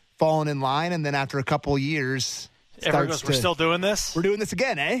falling in line, and then after a couple of years... Everyone goes, we're still doing this? We're doing this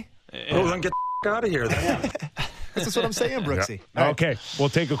again, eh? Yeah. Well, then get out of here, then. This is what I'm saying, Brooksy. Yeah. Right. Okay, we'll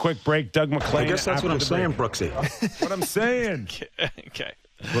take a quick break. Doug McLean. I guess that's what I'm saying, Brooksy. What I'm saying. Okay.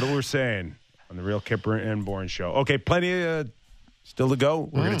 What we're saying on the Real Kipper and Bourne Show. Okay, plenty of still to go.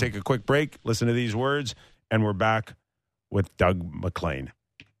 We're going to take a quick break, listen to these words, and we're back with Doug MacLean.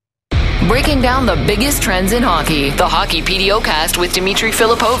 Breaking down the biggest trends in hockey. The Hockey PDO-cast with Dmitry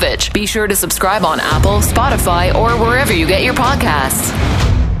Filipovich. Be sure to subscribe on Apple, Spotify, or wherever you get your podcasts.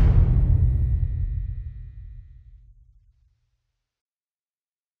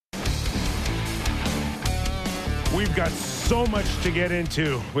 We've got so much to get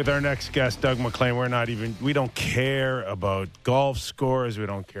into with our next guest, Doug MacLean. We don't care about golf scores. We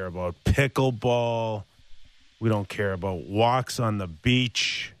don't care about pickleball. We don't care about walks on the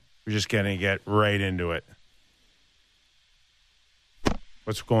beach. We're just going to get right into it.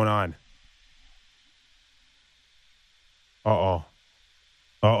 What's going on?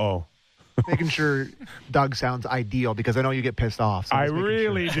 Uh-oh. Making sure Doug sounds ideal because I know you get pissed off. So I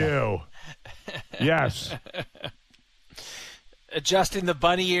really do. Yes. Adjusting the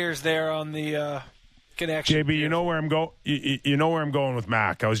bunny ears there on the connection. JB, you know where I'm going. You know where I'm going with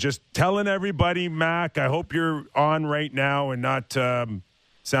Mac. I was just telling everybody, Mac. I hope you're on right now and not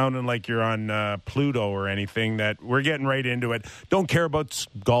sounding like you're on Pluto or anything. That we're getting right into it. Don't care about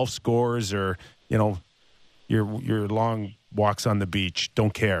golf scores or your long walks on the beach.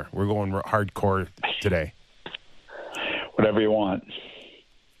 Don't care. We're going hardcore today. Whatever you want.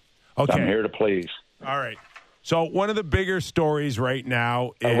 Okay, I'm here to please. All right. So one of the bigger stories right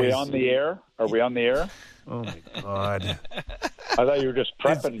now is... Are we on the air? Oh, my God. I thought you were just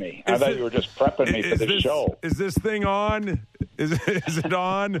prepping me. I thought you were just prepping me for the show. Is this thing on? Is it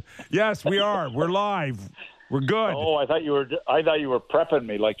on? Yes, we are. We're live. We're good. Oh, I thought you were prepping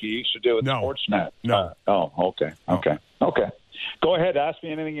me like you used to do at Sportsnet. No. Okay. Go ahead. Ask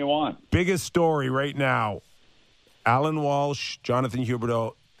me anything you want. Biggest story right now. Alan Walsh, Jonathan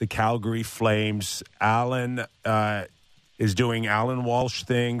Huberdeau, the Calgary Flames. Alan is doing Alan Walsh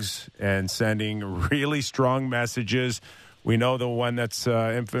things and sending really strong messages. We know the one that's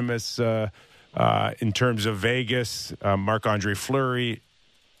infamous in terms of Vegas, Marc-Andre Fleury.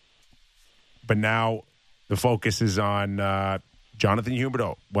 But now the focus is on Jonathan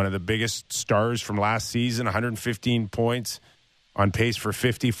Huberdeau, one of the biggest stars from last season, 115 points, on pace for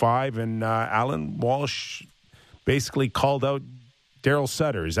 55. And Alan Walsh basically called out Daryl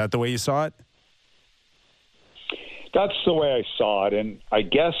Sutter. Is that the way you saw it? That's the way I saw it. And I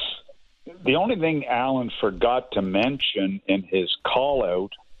guess the only thing Alan forgot to mention in his call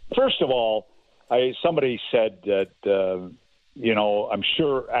out, first of all, somebody said that, I'm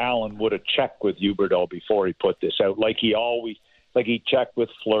sure Alan would have checked with Huberdeau before he put this out, like he checked with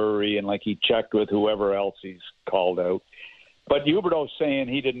Fleury and like he checked with whoever else he's called out. But Huberdeau's saying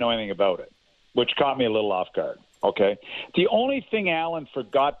he didn't know anything about it, which caught me a little off guard. Okay. The only thing Alan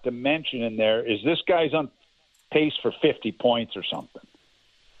forgot to mention in there is this guy's on pace for 50 points or something.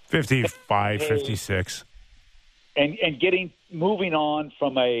 55, 56. And moving on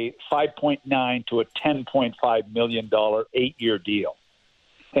from a 5.9 to a $10.5 million 8-year deal.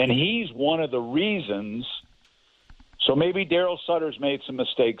 And he's one of the reasons. So maybe Daryl Sutter's made some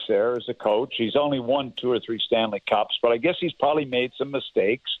mistakes there as a coach. He's only won 2 or 3 Stanley Cups, but I guess he's probably made some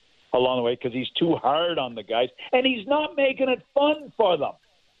mistakes along the way because he's too hard on the guys, and he's not making it fun for them.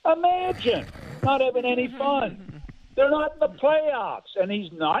 Imagine not having any fun. They're not in the playoffs, and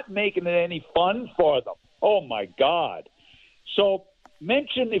he's not making it any fun for them. Oh, my God. So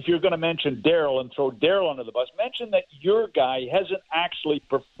if you're going to mention Daryl and throw Daryl under the bus, mention that your guy hasn't actually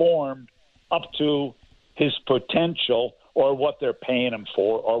performed up to his potential or what they're paying him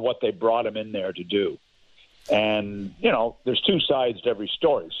for or what they brought him in there to do. And, there's 2 sides to every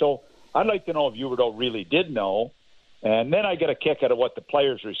story. So I'd like to know if Huberdeau really did know. And then I get a kick out of what the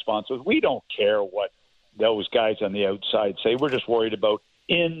players' response was. We don't care what those guys on the outside say. We're just worried about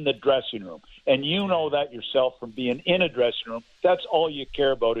in the dressing room. And you know that yourself from being in a dressing room. That's all you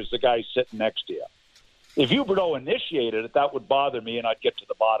care about is the guy sitting next to you. If Huberdeau initiated it, that would bother me, and I'd get to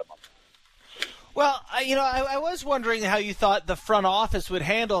the bottom of it. Well, I was wondering how you thought the front office would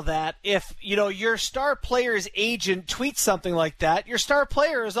handle that if, your star player's agent tweets something like that. Your star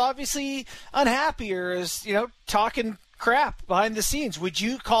player is obviously unhappy or is, talking crap behind the scenes. Would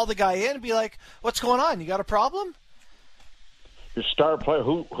you call the guy in and be like, what's going on? You got a problem? Your star player?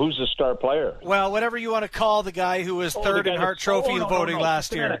 Who's the star player? Well, whatever you want to call the guy who was third in Hart Trophy voting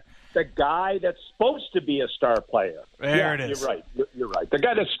last year. The guy that's supposed to be a star player. There it is. You're right. You're right. The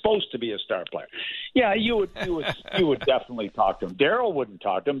guy that's supposed to be a star player. Yeah, you would definitely talk to him. Daryl wouldn't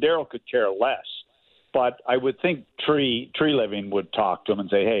talk to him. Daryl could care less. But I would think Tree Living would talk to him and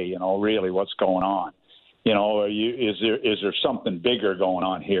say, hey, really, what's going on? Is there something bigger going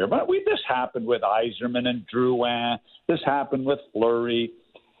on here? But this happened with Yzerman and Drouin. This happened with Fleury.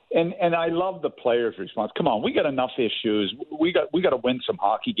 And I love the players' response. Come on, we got enough issues. We got to win some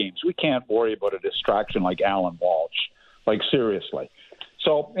hockey games. We can't worry about a distraction like Alan Walsh. Like, seriously.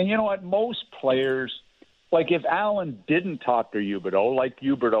 So, and you know what? Most players, like if Alan didn't talk to Huberdeau, like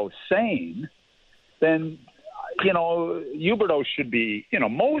Huberdeau's saying, then, you know, Huberdeau should be, you know,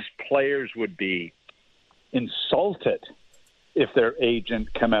 most players would be insulted if their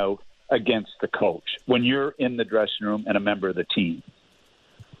agent come out against the coach when you're in the dressing room and a member of the team.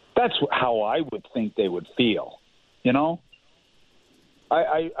 That's how I would think they would feel, you know?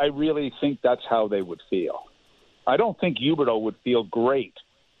 I really think that's how they would feel. I don't think Huberdeau would feel great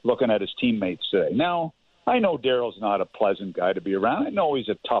looking at his teammates today. Now, I know Daryl's not a pleasant guy to be around. I know he's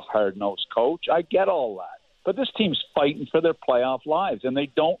a tough, hard-nosed coach. I get all that. But this team's fighting for their playoff lives, and they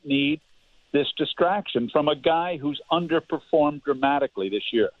don't need this distraction from a guy who's underperformed dramatically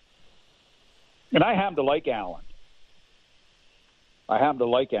this year. And I happen to like Allen.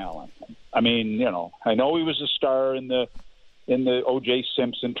 I mean, you know, I know he was a star in the O.J.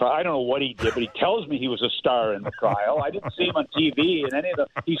 Simpson trial. I don't know what he did, but he tells me he was a star in the trial. I didn't see him on TV in any of the.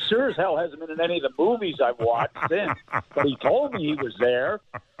 He sure as hell hasn't been in any of the movies I've watched since. But he told me he was there.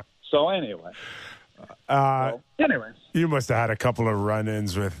 So anyway. You must have had a couple of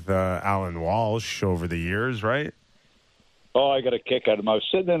run-ins with Alan Walsh over the years, right? Oh, I got a kick out of him. I was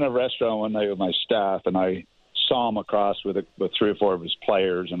sitting in a restaurant one night with my staff, and I saw him across with 3 or 4 of his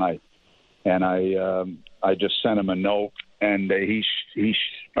players, and I just sent him a note, and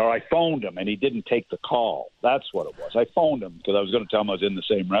I phoned him, and he didn't take the call. That's what it was. I phoned him because I was going to tell him I was in the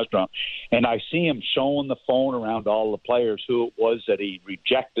same restaurant, and I see him showing the phone around all the players who it was that he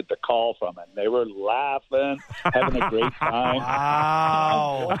rejected the call from, and they were laughing, having a great time.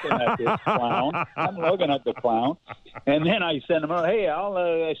 Wow! I'm looking at the clown, and then I sent him, "Hey, Al,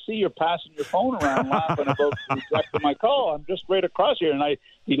 I see you're passing your phone around, laughing about rejecting my call. I'm just right across here," and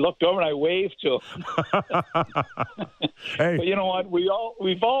he looked over and I waved to him. Hey. But you know what?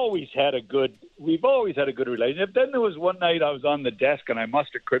 We've always had a good relationship. Then there was one night I was on the desk and I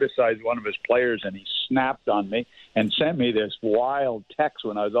must have criticized one of his players, and he snapped on me and sent me this wild text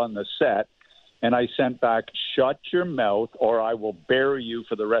when I was on the set. And I sent back, "Shut your mouth or I will bury you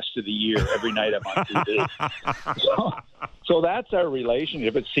for the rest of the year every night I'm on TV." So that's our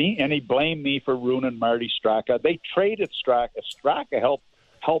relationship. And he blamed me for ruining Marty Straka. They traded Straka. Straka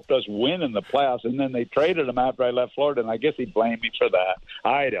helped us win in the playoffs, and then they traded him after I left Florida, and I guess he blamed me for that.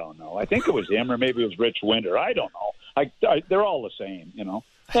 I don't know. I think it was him, or maybe it was Rich Winter. I don't know. They're all the same, you know.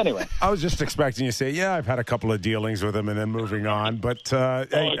 Anyway. I was just expecting you to say, yeah, I've had a couple of dealings with him, and then moving on. But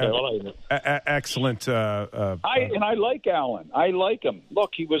excellent. I like Alan. I like him.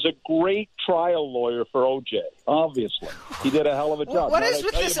 Look, he was a great trial lawyer for O.J., obviously. He did a hell of a job. What is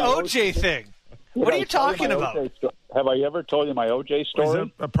with this O.J. thing? What are you talking about? Have I ever told you my O.J. story?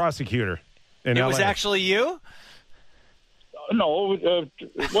 He's a prosecutor in LA. It was actually you? No,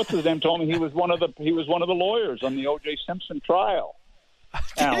 what's his name told me he was one of the lawyers on the O.J. Simpson trial.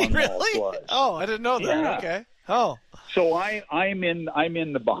 Did he really? Oh, I didn't know that. Yeah. Okay. Oh. So I'm in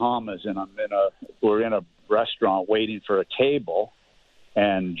the Bahamas, and we're in a restaurant waiting for a table,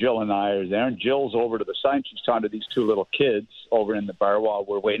 and Jill and I are there, and Jill's over to the side, and she's talking to these 2 little kids over in the bar while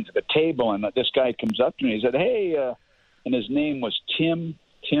we're waiting for the table, and this guy comes up to me. He said, "Hey," and his name was Tim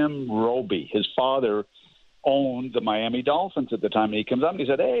Roby. His father owned the Miami Dolphins at the time, and he comes up and he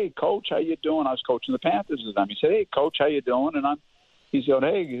said, "Hey, Coach, how you doing?" I was coaching the Panthers at the time. He said, "Hey, Coach, how you doing?" And he said,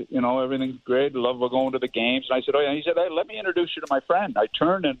 "Hey, you know, everything's great. We're going to the games." And I said, "Oh, yeah." And he said, "Hey, let me introduce you to my friend." I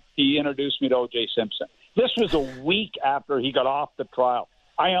turned, and he introduced me to O.J. Simpson. This was a week after he got off the trial.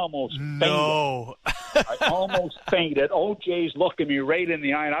 I almost fainted. I almost fainted. O.J.'s looking me right in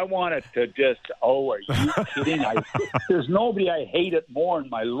the eye, and I wanted to just, are you kidding? There's nobody I hated more in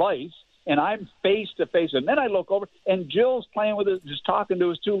my life, and I'm face to face. And then I look over, and Jill's playing with just talking to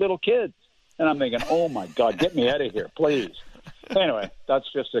his 2 little kids. And I'm thinking, oh, my God, get me out of here, please. Anyway,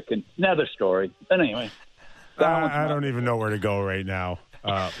 that's just another story. But anyway. I don't even know where to go right now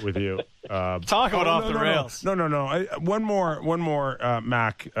with you. Talk about off the rails. No. One more,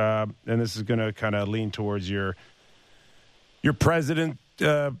 Mac, and this is going to kind of lean towards your president,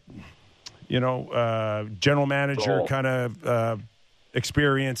 general manager kind of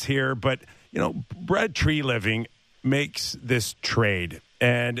experience here. But, Brad Treliving makes this trade.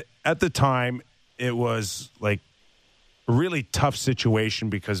 And at the time, it was like a really tough situation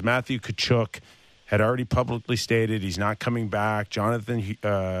because Matthew Tkachuk had already publicly stated he's not coming back. Jonathan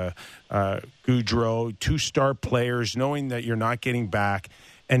Gaudreau, 2 star players, knowing that you're not getting back.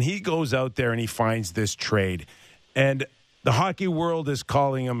 And he goes out there and he finds this trade. And the hockey world is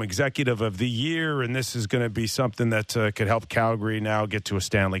calling him Executive of the Year, and this is going to be something that could help Calgary now get to a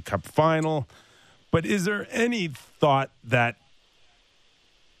Stanley Cup final. But is there any thought that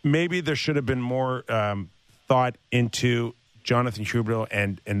maybe there should have been more thought into Jonathan Huberdeau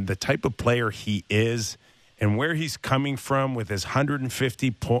and the type of player he is and where he's coming from with his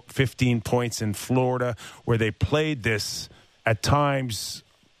 15 points in Florida, where they played this, at times,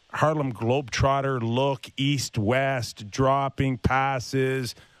 Harlem Globetrotter look, east-west, dropping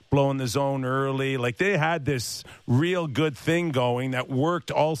passes, blowing the zone early. Like, they had this real good thing going that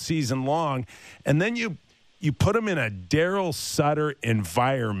worked all season long. And then you put them in a Daryl Sutter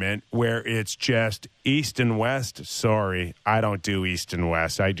environment where it's just east and west. Sorry, I don't do east and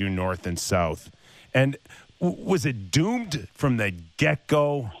west. I do north and south. And was it doomed from the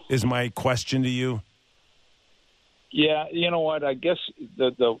get-go, is my question to you? Yeah, you know what? I guess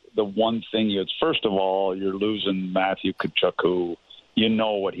the one thing is, first of all, you're losing Matthew Tkachuk, who you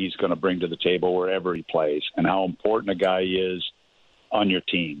know what he's going to bring to the table wherever he plays and how important a guy is on your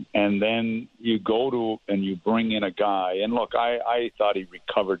team. And then you go to and you bring in a guy. And look, I thought he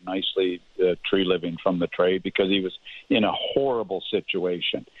recovered nicely, Tree Living, from the trade because he was in a horrible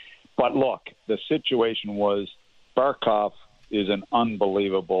situation. But look, the situation was Barkov is an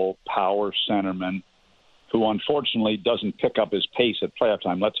unbelievable power centerman who unfortunately doesn't pick up his pace at playoff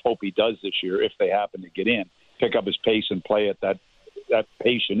time. Let's hope he does this year if they happen to get in, pick up his pace and play at that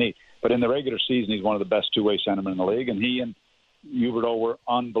pace you need. But in the regular season, he's one of the best two-way centermen in the league, and he and Huberdeau were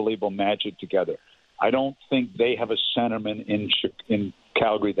unbelievable magic together. I don't think they have a centerman in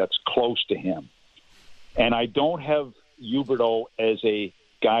Calgary that's close to him. And I don't have Huberdeau as a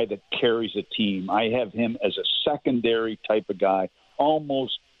guy that carries a team. I have him as a secondary type of guy,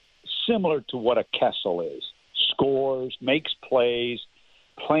 almost similar to what a Kessel is. Scores, makes plays,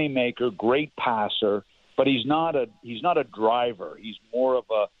 playmaker, great passer, but he's not a driver. He's more of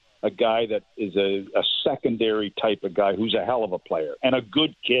a guy that is a secondary type of guy who's a hell of a player and a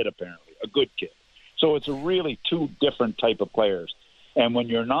good kid, apparently, a good kid. So it's a really two different type of players. And when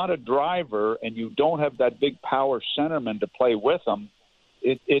you're not a driver and you don't have that big power centerman to play with them,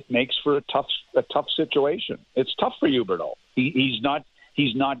 it makes for a tough situation. It's tough for Huberdeau. He's not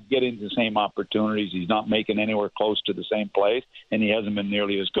getting the same opportunities. He's not making anywhere close to the same plays, and he hasn't been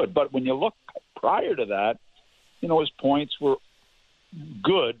nearly as good. But when you look prior to that, you know, his points were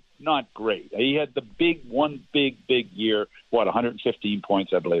good, not great. He had the big year, 115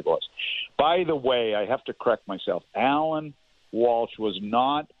 points, I believe it was. By the way, I have to correct myself. Alan Walsh was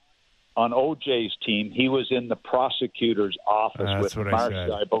not on OJ's team. He was in the prosecutor's office with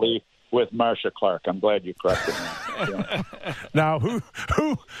Marcia, I believe, with Marcia Clark. I'm glad you corrected me. Yeah. Now, who?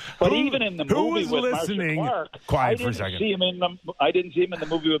 But even in the movie with listening? Marcia Clark, Quiet for a second. I didn't see him in the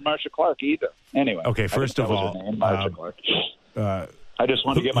movie with Marcia Clark either. Anyway. Okay, first of all, Marcia Clark. I just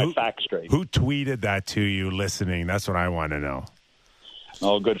want to get my facts straight. Who tweeted that to you listening? That's what I want to know.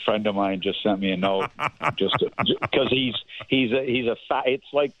 Oh, a good friend of mine just sent me a note, just because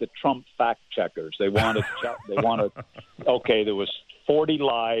it's like the Trump fact checkers. They want to. Okay, there was 40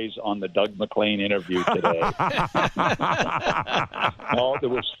 lies on the Doug McLean interview today. Well, there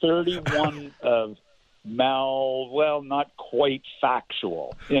was 31 of not quite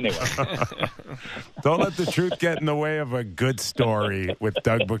factual. Anyway. Don't let the truth get in the way of a good story with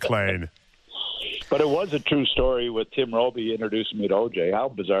Doug McLean. But it was a true story with Tim Roby introducing me to OJ. How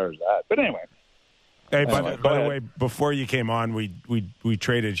bizarre is that? But anyway. Hey, by the way, before you came on, we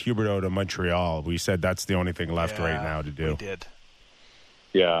traded Huberdeau to Montreal. We said that's the only thing left right now to do. We did.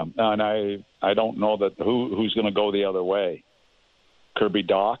 Yeah, and I don't know that who's going to go the other way. Kirby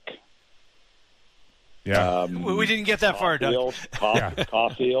Dach. Yeah, we didn't get that far, Doug.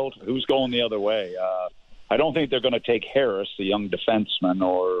 Caulfield. Who's going the other way? I don't think they're going to take Harris, the young defenseman,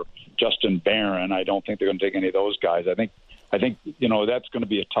 or Justin Barron. I don't think they're going to take any of those guys. I think that's going to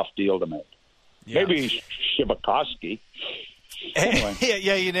be a tough deal to make. Yeah. Maybe Shibakovsky. Anyway.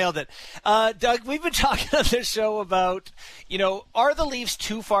 Yeah, you nailed it. Doug, we've been talking on this show about, are the Leafs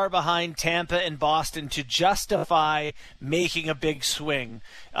too far behind Tampa and Boston to justify making a big swing?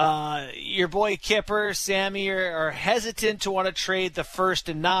 Your boy Kipper, Sammy are hesitant to want to trade the first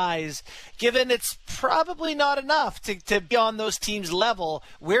and Nyes, given it's probably not enough to be on those teams' level.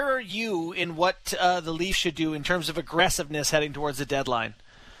 Where are you in what the Leafs should do in terms of aggressiveness heading towards the deadline?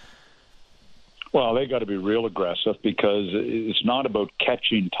 Well, they got to be real aggressive because it's not about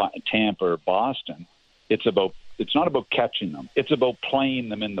catching Tampa or Boston. It's not about catching them. It's about playing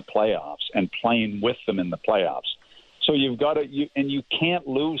them in the playoffs and playing with them in the playoffs. So you've got to, and you can't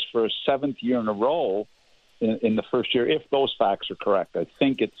lose for a seventh year in a row in the first year if those facts are correct. I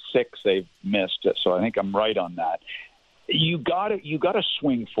think it's 6 they've missed it, so I think I'm right on that. you got to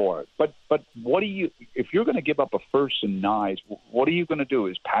swing for it. But what do you, if you're going to give up a first and Knies, what are you going to do?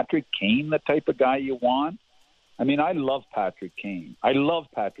 Is Patrick Kane the type of guy you want? I mean, I love Patrick Kane.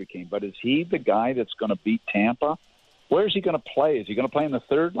 But is he the guy that's going to beat Tampa? Where is he going to play? Is he going to play in the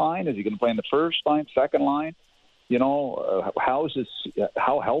third line? Is he going to play in the first line, second line? You know,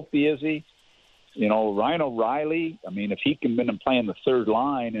 how healthy is he? You know, Ryan O'Reilly, I mean, if he can win and play in the third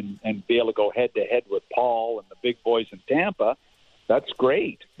line and be able to go head-to-head with Paul and the big boys in Tampa, that's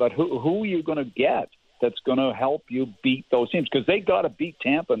great. But who are you going to get that's going to help you beat those teams? Because they got to beat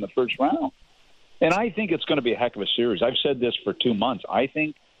Tampa in the first round. And I think it's going to be a heck of a series. I've said this for 2 months. I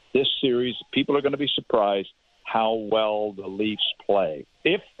think this series, people are going to be surprised how well the Leafs play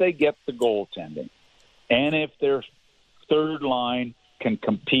if they get the goaltending and if their third line can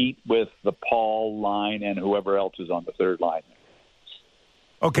compete with the Paul line and whoever else is on the third line.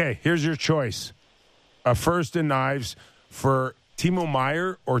 Okay, here's your choice. A first and Knives for Timo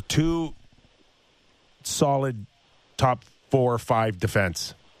Meier or 2 solid top 4 or 5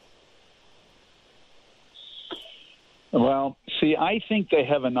 defense? Well, see, I think they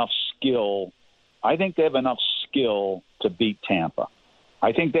have enough skill. To beat Tampa.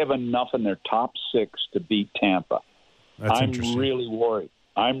 I think they have enough in their top 6 to beat Tampa. I'm really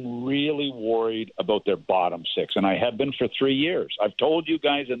worried about their bottom 6, and I have been for 3 years. I've told you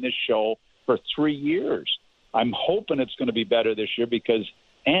guys in this show for 3 years. I'm hoping it's going to be better this year because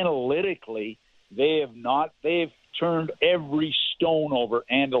analytically they've turned every stone over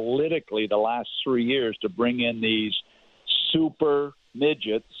analytically the last 3 years to bring in these super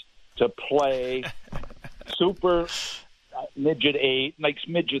midgets to play super midget 8, like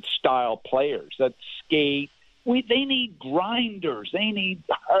midget style players that skate. They need grinders. They need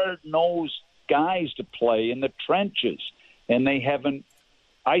hard-nosed guys to play in the trenches, and they haven't.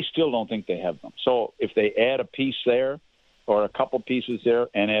 I still don't think they have them. So if they add a piece there or a couple pieces there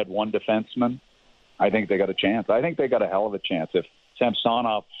and add one defenseman, I think they got a chance. I think they got a hell of a chance. If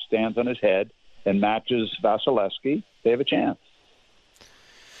Samsonov stands on his head and matches Vasilevsky, they have a chance.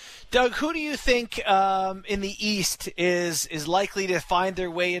 Doug, who do you think in the East is likely to find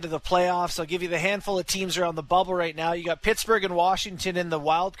their way into the playoffs? I'll give you the handful of teams around the bubble right now. You got Pittsburgh and Washington in the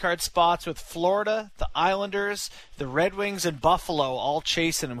wild card spots with Florida, the Islanders, the Red Wings, and Buffalo all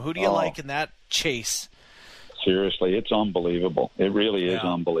chasing them. Who do you like in that chase? Seriously, it's unbelievable. It really is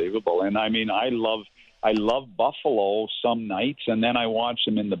unbelievable. And I mean, I love Buffalo some nights, and then I watch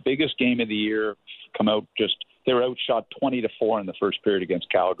them in the biggest game of the year come out just. They were outshot 20-4 in the first period against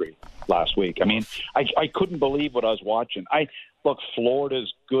Calgary last week. I mean, I couldn't believe what I was watching. Look,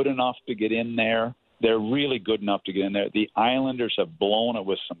 Florida's good enough to get in there. They're really good enough to get in there. The Islanders have blown it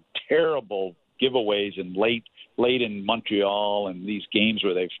with some terrible giveaways and late in Montreal and these games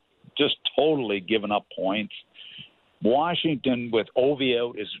where they've just totally given up points. Washington with Ovi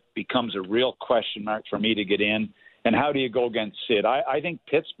out becomes a real question mark for me to get in. And how do you go against Sid? I think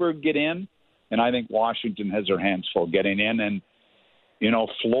Pittsburgh get in. And I think Washington has their hands full getting in. And, you know,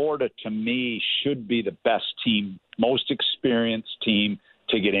 Florida, to me, should be the best team, most experienced team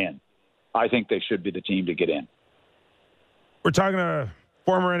to get in. I think they should be the team to get in. We're talking to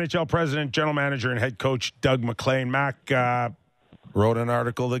former NHL president, general manager, and head coach Doug MacLean. Mac wrote an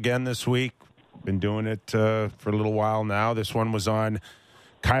article again this week. Been doing it for a little while now. This one was on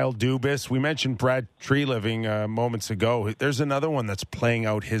Kyle Dubas. We mentioned Brad Treliving moments ago. There's another one that's playing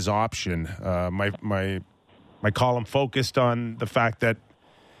out his option. My column focused on the fact that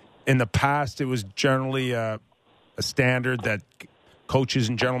in the past it was generally a standard that coaches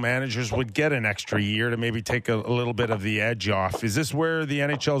and general managers would get an extra year to maybe take a little bit of the edge off. Is this where the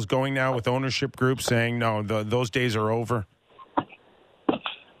NHL is going now with ownership groups saying, no, those days are over?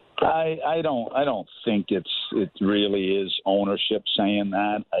 I don't think it really is ownership saying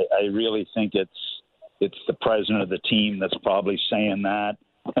that. I really think it's the president of the team that's probably saying that.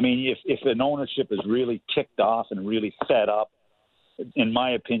 I mean, if an ownership is really ticked off and really fed up, in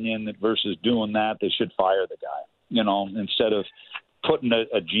my opinion, versus doing that, they should fire the guy, you know, instead of putting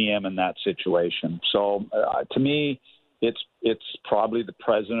a GM in that situation. So to me, it's probably the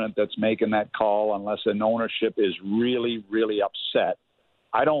president that's making that call unless an ownership is really, really upset.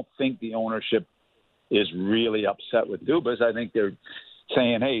 I don't think the ownership is really upset with Dubas. I think they're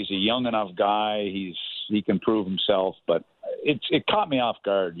saying, hey, he's a young enough guy. He can prove himself. But it caught me off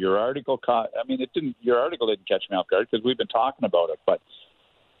guard. Your article Your article didn't catch me off guard because we've been talking about it. But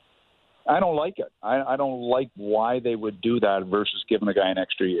I don't like it. I don't like why they would do that versus giving a guy an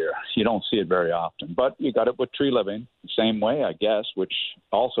extra year. You don't see it very often. But you got it with Treliving the same way, I guess, which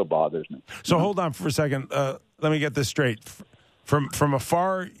also bothers me. So hold on for a second. Let me get this straight. From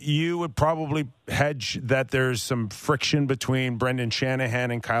afar, you would probably hedge that there's some friction between Brendan Shanahan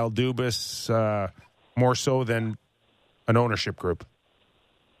and Kyle Dubas, more so than an ownership group.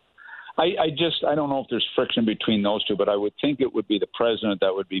 I don't know if there's friction between those two, but I would think it would be the president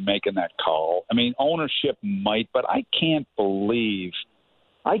that would be making that call. I mean, ownership might, but I can't believe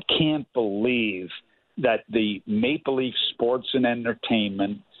that the Maple Leaf Sports and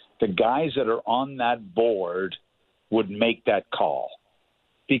Entertainment, the guys that are on that board, would make that call.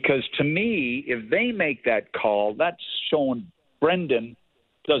 Because to me, if they make that call, that's showing Brendan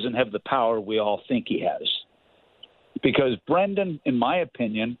doesn't have the power we all think he has. Because Brendan, in my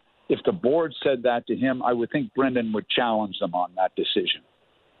opinion, if the board said that to him, I would think Brendan would challenge them on that decision.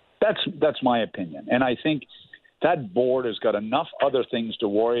 That's my opinion. And I think that board has got enough other things to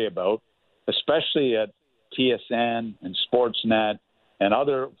worry about, especially at TSN and Sportsnet and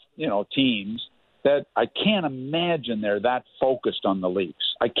other, teams, that I can't imagine they're that focused on the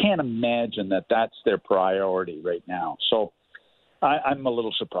Leafs. I can't imagine that that's their priority right now. So I'm a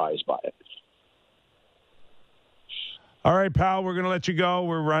little surprised by it. All right, pal, we're going to let you go.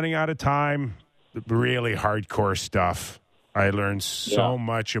 We're running out of time. Really hardcore stuff. I learned so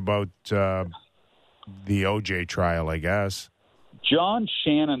much about the OJ trial, I guess. John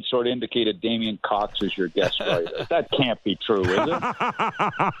Shannon sort of indicated Damien Cox is your guest writer. That can't be true, is it?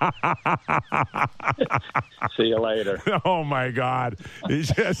 See you later. Oh, my God. He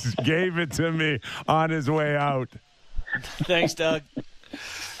just gave it to me on his way out. Thanks, Doug.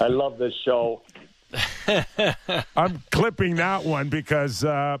 I love this show. I'm clipping that one because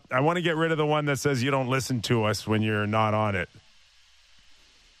I want to get rid of the one that says you don't listen to us when you're not on it.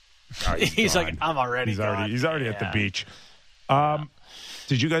 Oh, he's like, I'm already gone. He's already at the beach.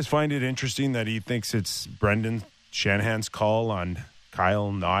 Did you guys find it interesting that he thinks it's Brendan Shanahan's call on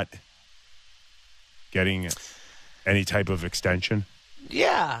Kyle not getting any type of extension?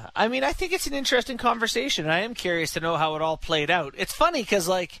 Yeah. I mean, I think it's an interesting conversation. I am curious to know how it all played out. It's funny because,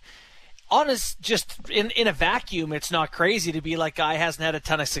 just in a vacuum, it's not crazy to be like, guy hasn't had a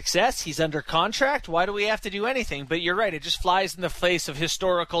ton of success. He's under contract. Why do we have to do anything? But you're right. It just flies in the face of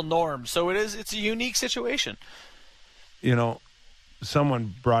historical norms. So it's a unique situation.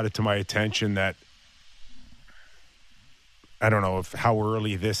 Someone brought it to my attention that I don't know how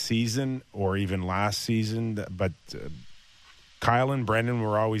early this season or even last season, but Kyle and Brendan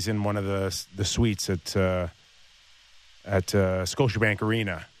were always in one of the suites at Scotiabank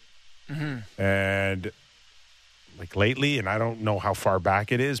Arena. Mm-hmm. And lately, and I don't know how far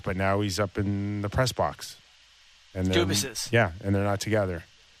back it is, but now he's up in the press box. And Dubas. Yeah, and they're not together.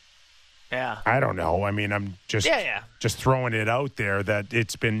 Yeah. I don't know. I mean, I'm just throwing it out there that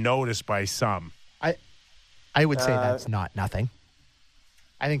it's been noticed by some. I would say that's not nothing.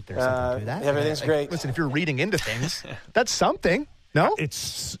 I think there's something to that. Everything's great. Listen, if you're reading into things, that's something. No?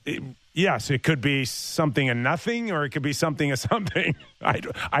 Yes, it could be something and nothing, or it could be something and something. I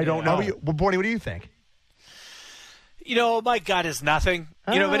don't know. Well, Borny, what do you think? My gut is nothing.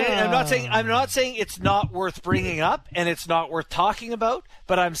 But I'm not saying it's not worth bringing up and it's not worth talking about.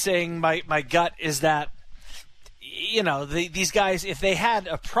 But I'm saying my gut is that these guys, if they had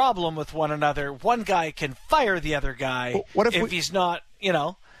a problem with one another, one guy can fire the other guy. What if he's not?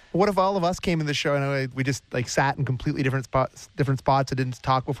 What if all of us came in the show and we just sat in completely different spots and didn't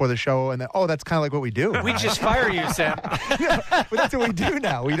talk before the show, and then that's kind of like what we do. We just fire you, Sam. But that's what we do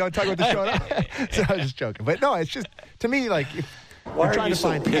now. We don't talk about the show at all. So I was just joking. But no, it's just, to me, if you're trying to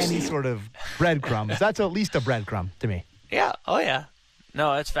find any sort of breadcrumbs, that's at least a breadcrumb to me. Yeah. Oh, yeah.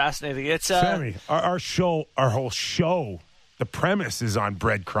 No, it's fascinating. It's Sammy, our whole show, the premise is on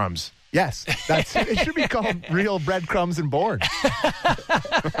breadcrumbs. Yes, it should be called Real Breadcrumbs and Board.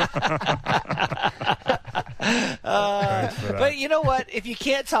 But you know what? If you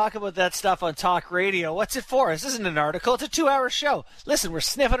can't talk about that stuff on talk radio, what's it for? This isn't an article. It's a 2-hour show. Listen, we're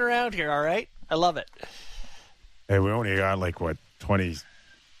sniffing around here, all right? I love it. Hey, we only got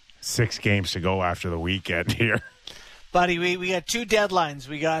 26 games to go after the weekend here. Buddy, we got 2 deadlines.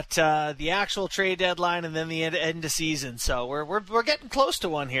 We got the actual trade deadline and then the end of season. So we're getting close to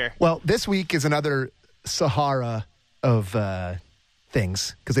one here. Well, this week is another Sahara of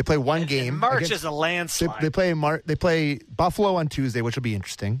things because they play one game. March is a landslide. They play Buffalo on Tuesday, which will be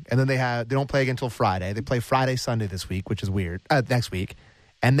interesting, and then they don't play again until Friday. They play Friday, Sunday this week, which is weird. Next week,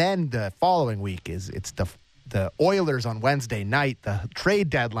 and then the following week it's the Oilers on Wednesday night, the trade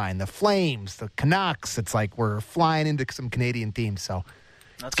deadline, the Flames, the Canucks. It's like we're flying into some Canadian teams. So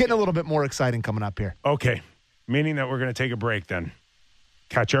it's getting a little bit more exciting coming up here. Okay. Meaning that we're going to take a break then.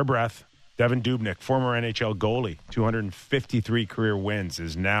 Catch our breath. Devan Dubnyk, former NHL goalie, 253 career wins,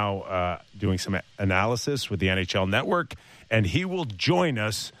 is now doing some analysis with the NHL Network, and he will join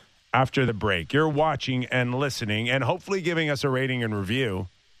us after the break. You're watching and listening and hopefully giving us a rating and review.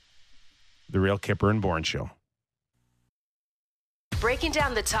 The Real Kipper and Bourne Show. Breaking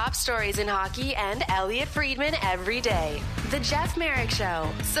down the top stories in hockey and Elliot Friedman every day. The Jeff Merrick Show.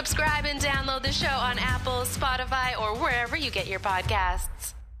 Subscribe and download the show on Apple, Spotify, or wherever you get your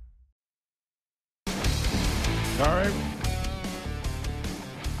podcasts. All right.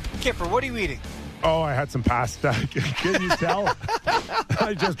 Kipper, what are you eating? Oh, I had some pasta. Can you tell?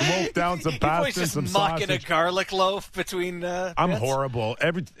 I just wolfed down some pasta and some sausage. Mucking a garlic loaf between. I'm bits? Horrible.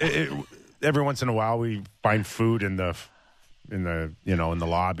 Every once in a while, we find food in the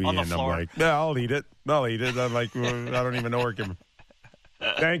lobby, and floor. I'm like, yeah, I'll eat it. I'm like, I don't even know where it came from.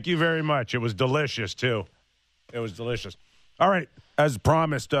 Thank you very much. It was delicious too. It was delicious. All right. As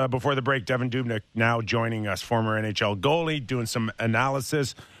promised, before the break, Devan Dubnyk now joining us, former NHL goalie, doing some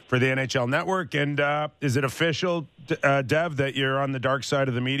analysis for the NHL Network. And is it official, Dev, that you're on the dark side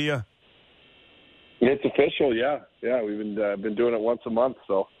of the media? It's official, yeah. Yeah, we've been doing it once a month,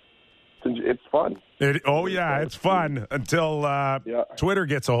 so it's fun. It's fun until Twitter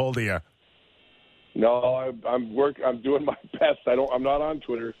gets a hold of you. No, I'm doing my best. I'm not on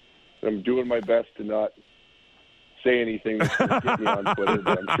Twitter. I'm doing my best to not say anything that's going to get me on Twitter,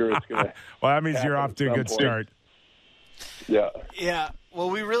 but I'm sure it's going to. Well, that means you're off to a good start. Yeah. Yeah. Well,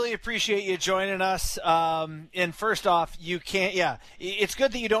 we really appreciate you joining us. And first off, you can't. Yeah, it's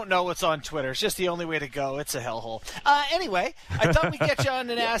good that you don't know what's on Twitter. It's just the only way to go. It's a hellhole. Anyway, I thought we'd get you on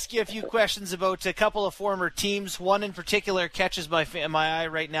and ask you a few questions about a couple of former teams. One in particular catches my eye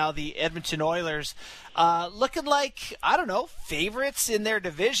right now: the Edmonton Oilers, looking like, I don't know, favorites in their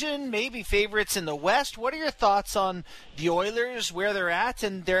division, maybe favorites in the West. What are your thoughts on the Oilers, where they're at,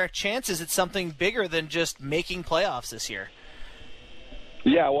 and their chances at something bigger than just making playoffs this year?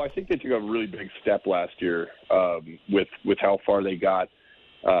 Yeah, well, I think they took a really big step last year with how far they got,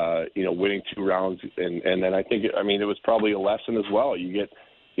 winning 2 rounds. And then I think, it was probably a lesson as well. You get,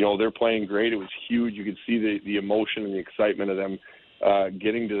 they're playing great. It was huge. You could see the emotion and the excitement of them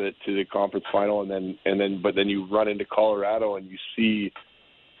getting to the conference final. But then you run into Colorado and you see,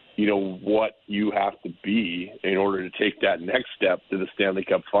 what you have to be in order to take that next step to the Stanley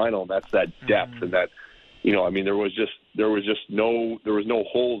Cup final. And that's that depth and that, there was no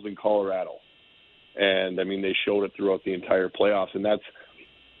holes in Colorado. And they showed it throughout the entire playoffs. And that's,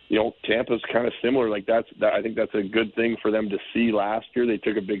 Tampa's kind of similar. I think that's a good thing for them to see last year. They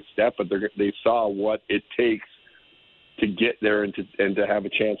took a big step, but they saw what it takes to get there and to have a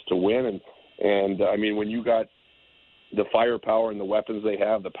chance to win. And when you got the firepower and the weapons they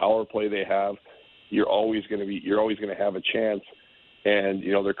have, the power play they have, you're always going to have a chance. And,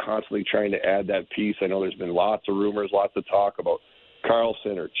 they're constantly trying to add that piece. I know there's been lots of rumors, lots of talk about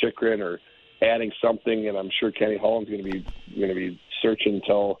Karlsson or Chychrun or adding something, and I'm sure Kenny Holland's going to be searching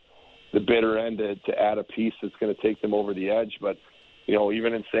until the bitter end to add a piece that's going to take them over the edge. But,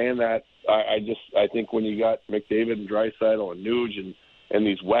 even in saying that, I think when you got McDavid and Draisaitl and Nuge and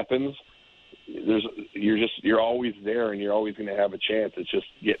these weapons, you're always there and you're always going to have a chance. It's just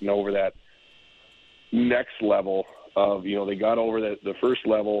getting over that next level of, they got over the first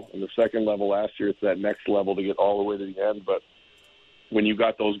level and the second level last year. It's that next level to get all the way to the end. But when you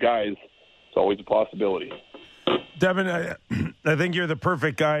got those guys, it's always a possibility. Devan, I think you're the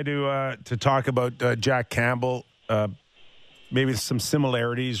perfect guy to talk about Jack Campbell. Maybe some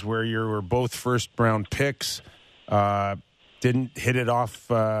similarities where you were both first-round picks, didn't hit it off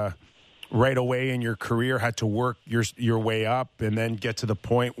right away in your career, had to work your way up, and then get to the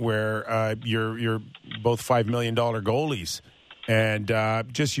point where you're both $5 million goalies. And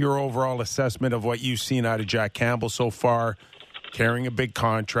just your overall assessment of what you've seen out of Jack Campbell so far, carrying a big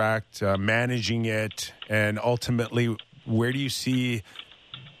contract, managing it, and ultimately, where do you see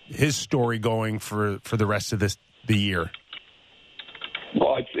his story going for the rest of the year?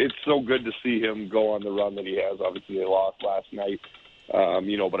 Well, it's so good to see him go on the run that he has. Obviously, they lost last night.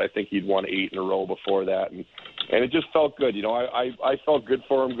 But I think he'd won 8 in a row before that, and it just felt good. I felt good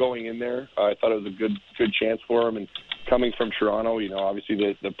for him going in there. I thought it was a good chance for him, and coming from Toronto, obviously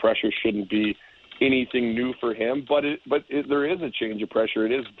the pressure shouldn't be anything new for him, but there is a change of pressure.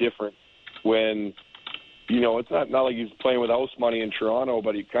 It is different when it's not like he's playing with house money in Toronto,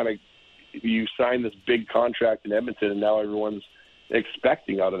 but you sign this big contract in Edmonton, and now everyone's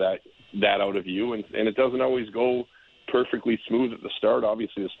expecting out of that out of you, and it doesn't always go perfectly smooth at the start.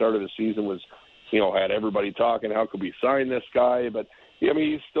 Obviously, the start of the season was, had everybody talking, how could we sign this guy? But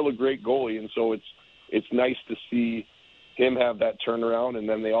he's still a great goalie, and so it's nice to see him have that turnaround. And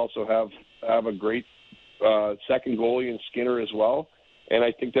then they also have, have a great second goalie in Skinner as well. And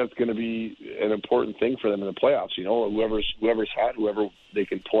I think that's going to be an important thing for them in the playoffs. You know, whoever's hot, whoever they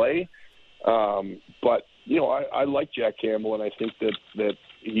can play. But you know, I like Jack Campbell, and I think that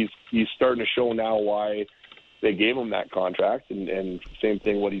he's starting to show now why they gave him that contract. And same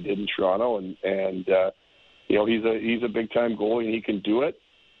thing what he did in Toronto. And you know, he's a big time goalie, and he can do it.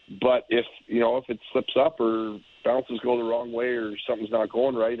 But if it slips up or bounces go the wrong way or something's not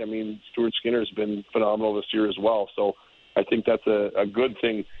going right, I mean, Stuart Skinner's been phenomenal this year as well. So I think that's a good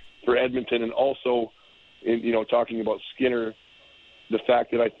thing for Edmonton. And also, you know, talking about Skinner, the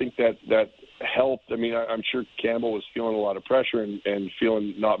fact that I think that helped. I mean, I'm sure Campbell was feeling a lot of pressure and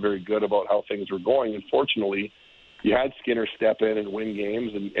feeling not very good about how things were going. And fortunately, you had Skinner step in and win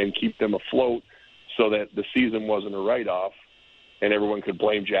games and keep them afloat so that the season wasn't a write-off and everyone could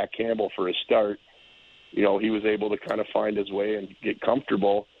blame Jack Campbell for his start. You know, he was able to kind of find his way and get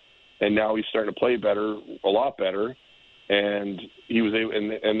comfortable, and now he's starting to play better, a lot better. And he was able,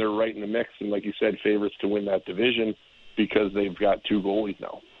 and they're right in the mix. And like you said, favorites to win that division because they've got two goalies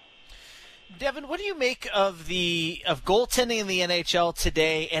now. Devin, what do you make of goaltending in the NHL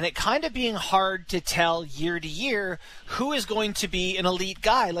today, and it kind of being hard to tell year to year who is going to be an elite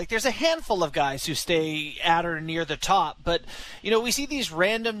guy? Like, there's a handful of guys who stay at or near the top, but you know, we see these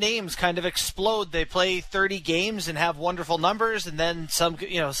random names kind of explode. They play 30 games and have wonderful numbers, and then some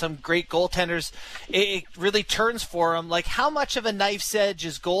great goaltenders, it really turns for them. Like, how much of a knife's edge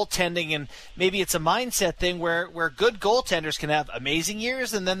is goaltending? And maybe it's a mindset thing where good goaltenders can have amazing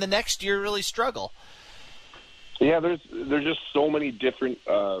years, and then the next year really struggle. Yeah, there's just so many different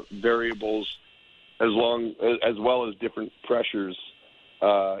variables, as well as different pressures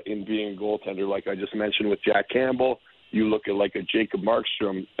in being a goaltender. Like I just mentioned with Jack Campbell, you look at like a Jacob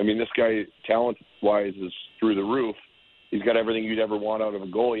Markstrom. I mean, this guy, talent-wise, is through the roof. He's got everything you'd ever want out of a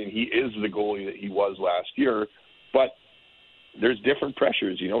goalie, and he is the goalie that he was last year. But there's different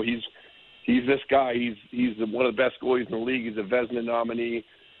pressures. You know, he's this guy. He's one of the best goalies in the league. He's a Vezina nominee.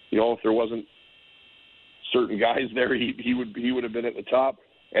 You know, if there wasn't certain guys there, he would have been at the top.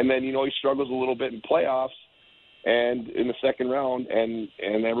 And then, you know, he struggles a little bit in playoffs and in the second round, and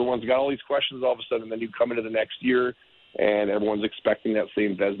everyone's got all these questions all of a sudden. And then you come into the next year, and everyone's expecting that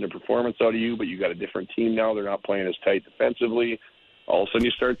same Vezina performance out of you, but you got a different team now. They're not playing as tight defensively. All of a sudden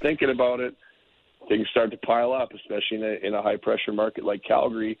you start thinking about it. Things start to pile up, especially in a high-pressure market like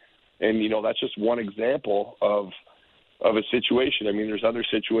Calgary. And, you know, that's just one example of a situation. I mean, there's other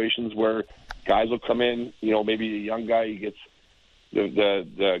situations where guys will come in, you know, maybe a young guy, he gets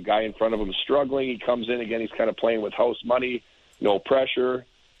the guy in front of him struggling. He comes in again, he's kind of playing with house money, no pressure,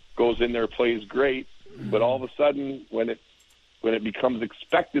 goes in there, plays great. But all of a sudden, when it becomes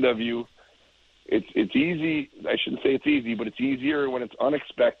expected of you, it's easy. I shouldn't say it's easy, but it's easier when it's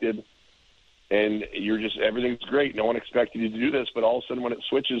unexpected and you're just, everything's great. No one expected you to do this, but all of a sudden when it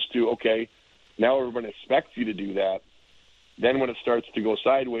switches to, okay, now everyone expects you to do that, then when it starts to go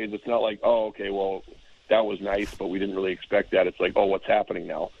sideways, it's not like, oh, okay, well, that was nice, but we didn't really expect that. It's like, oh, what's happening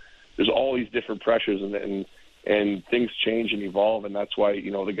now? There's all these different pressures, and things change and evolve, and that's why,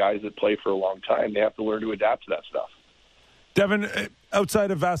 you know, the guys that play for a long time, they have to learn to adapt to that stuff. Devin,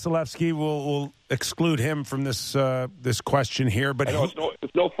 outside of Vasilevsky, we'll exclude him from this question here. But I know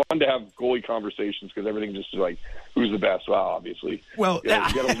it's no fun to have goalie conversations because everything just is like, who's the best? Well, obviously. Well, you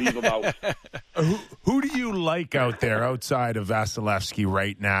got to leave them out. Who do you like out there outside of Vasilevsky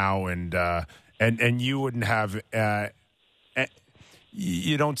right now? And you wouldn't have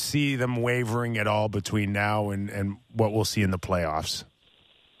you don't see them wavering at all between now and what we'll see in the playoffs?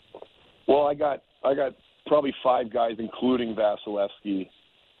 Well, I got probably 5 guys, including Vasilevsky,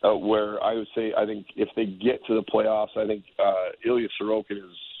 where I would say I think if they get to the playoffs, I think Ilya Sorokin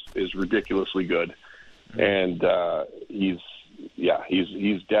is ridiculously good, and he's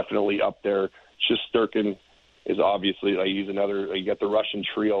definitely up there. Shesterkin is obviously he's another. You got the Russian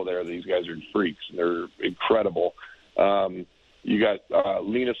trio there. These guys are freaks, and they're incredible. You got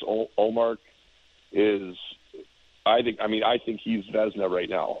Linus Ullmark is. I think he's Vezina right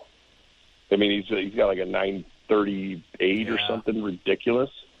now. I mean, he's got like a 938 or something ridiculous,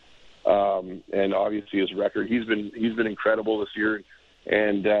 and obviously his record. He's been incredible this year,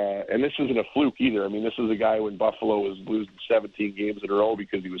 and this isn't a fluke either. I mean, this is a guy when Buffalo was losing 17 games in a row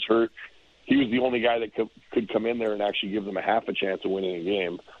because he was hurt. He was the only guy that could come in there and actually give them a half a chance of winning a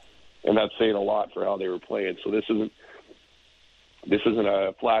game, and that's saying a lot for how they were playing. So this isn't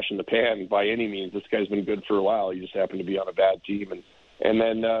a flash in the pan by any means. This guy's been good for a while. He just happened to be on a bad team. And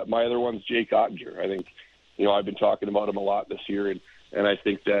then my other one's Jake Ottinger. I think, you know, I've been talking about him a lot this year, and I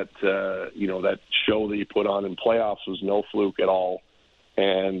think that, you know, that show that he put on in playoffs was no fluke at all.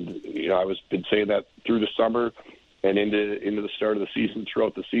 And I've been saying that through the summer and into the start of the season,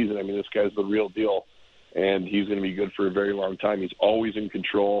 throughout the season. I mean, this guy's the real deal, and he's going to be good for a very long time. He's always in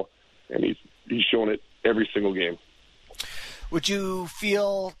control, and he's shown it every single game. Would you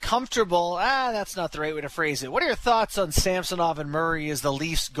feel comfortable? That's not the right way to phrase it. What are your thoughts on Samsonov and Murray as the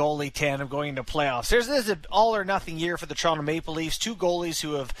Leafs goalie tandem going into playoffs? There's an all-or-nothing year for the Toronto Maple Leafs, two goalies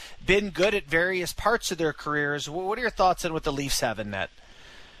who have been good at various parts of their careers. What are your thoughts on what the Leafs have in net?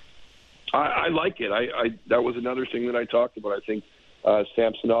 I like it. That was another thing that I talked about. I think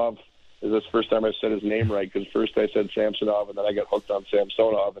Samsonov is the first time I've said his name right, because first I said Samsonov, and then I got hooked on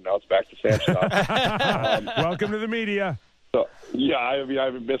Samsonov, and now it's back to Samsonov. Welcome to the media. So, yeah,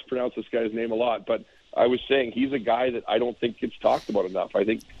 I've mispronounced this guy's name a lot, but I was saying he's a guy that I don't think gets talked about enough. I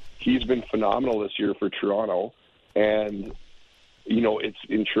think he's been phenomenal this year for Toronto, and it's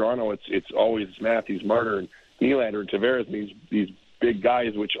in Toronto. It's always Matthews, Marner, and Nylander, and Tavares, and these big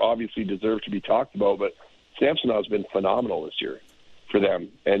guys, which obviously deserve to be talked about. But Samsonov's been phenomenal this year for them,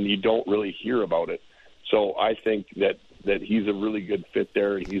 and you don't really hear about it. So I think that he's a really good fit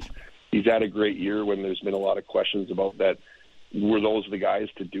there. He's had a great year when there's been a lot of questions about that. Were those the guys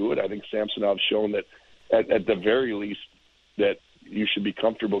to do it? I think Samsonov's shown that at the very least that you should be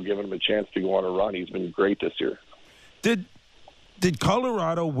comfortable giving him a chance to go on a run. He's been great this year. Did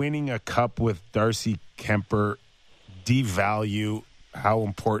Colorado winning a cup with Darcy Kuemper devalue how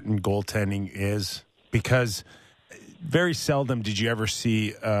important goaltending is? Because very seldom did you ever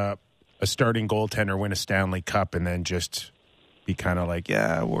see a starting goaltender win a Stanley Cup and then just be kind of like,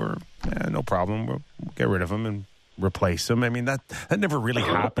 no problem, we'll get rid of him and replace him. I mean, that never really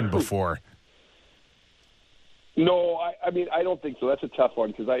happened before. No, I mean, I don't think so. That's a tough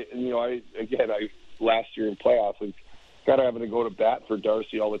one, because I last year in playoffs and kind of having to go to bat for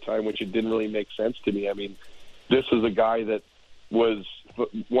Darcy all the time, which it didn't really make sense to me. I mean, this is a guy that was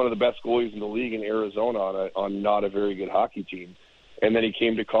one of the best goalies in the league in Arizona on not a very good hockey team. And then he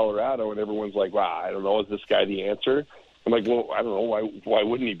came to Colorado, and everyone's like, wow, I don't know, is this guy the answer? I'm like, well, I don't know. Why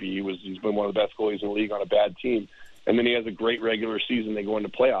wouldn't he be? He's been one of the best goalies in the league on a bad team. And then he has a great regular season. They go into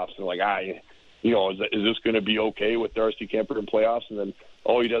playoffs, and like, is this going to be okay with Darcy Kuemper in playoffs? And then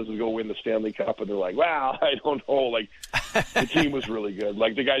all he does is go win the Stanley Cup, and they're like, wow, I don't know. Like, the team was really good.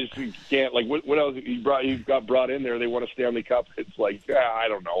 Like, the guy just can't. Like, what else he got brought in there? They won a Stanley Cup. It's like, I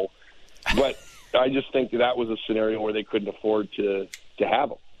don't know. But I just think that was a scenario where they couldn't afford to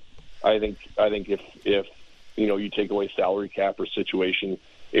have him. I think if you take away salary cap or situation,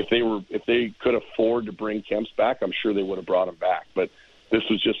 if they could afford to bring Kemps back, I'm sure they would have brought him back. But this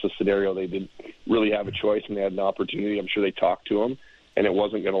was just a scenario they didn't really have a choice, and they had an opportunity. I'm sure they talked to him, and it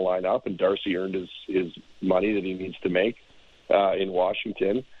wasn't going to line up. And Darcy earned his money that he needs to make in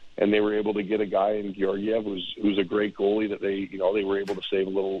Washington, and they were able to get a guy in Georgiev who's a great goalie that they were able to save a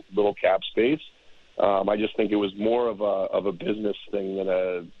little cap space. I just think it was more of a business thing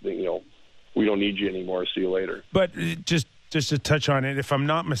than we don't need you anymore. See you later. But just to touch on it, if I'm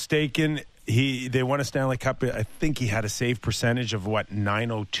not mistaken, they won a Stanley Cup. I think he had a save percentage of,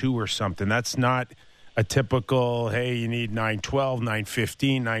 902 or something. That's not a typical, hey, you need 912,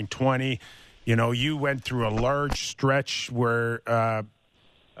 915, 920. You went through a large stretch where,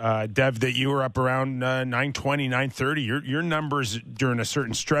 Dev, that you were up around 920, 930. Your numbers during a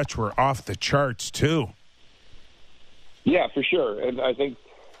certain stretch were off the charts, too. Yeah, for sure. And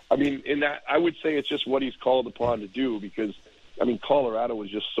in that, I would say it's just what he's called upon to do, because, Colorado was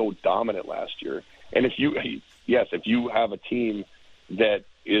just so dominant last year. And if you have a team that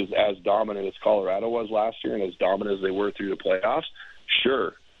is as dominant as Colorado was last year and as dominant as they were through the playoffs,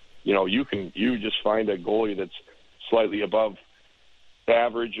 sure, you just find a goalie that's slightly above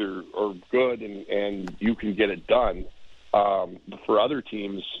average or good, and you can get it done. For other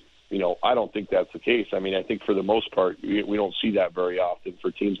teams, I don't think that's the case. I think for the most part, we don't see that very often.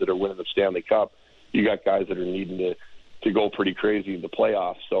 For teams that are winning the Stanley Cup, you got guys that are needing to go pretty crazy in the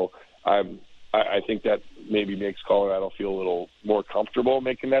playoffs. So I think that maybe makes Colorado feel a little more comfortable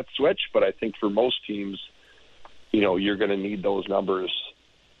making that switch. But I think for most teams, you're going to need those numbers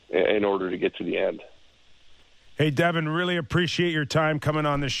in order to get to the end. Hey, Devin, really appreciate your time coming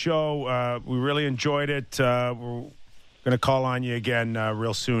on the show. We really enjoyed it. We're going to call on you again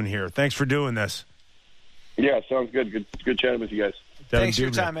real soon here. Thanks for doing this. Yeah, sounds good. Good chatting with you guys. Devin Thanks for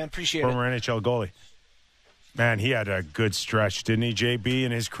your time, man. Appreciate it. Former NHL goalie. Man, he had a good stretch, didn't he, JB,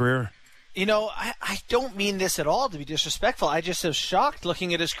 in his career? You know, I don't mean this at all to be disrespectful. I just am shocked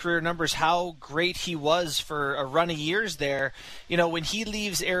looking at his career numbers, how great he was for a run of years there. You know, when he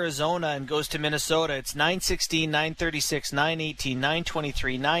leaves Arizona and goes to Minnesota, it's 916, 936, 918,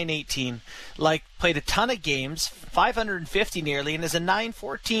 923, 918. Like, played a ton of games, 550 nearly, and is a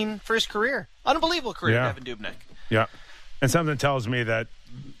 914 for his career. Unbelievable career, Evan Dubnyk. Yeah. And something tells me that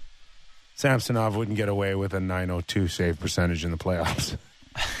Samsonov wouldn't get away with a 902 save percentage in the playoffs.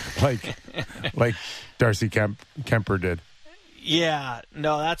 like Darcy Kemper did. Yeah,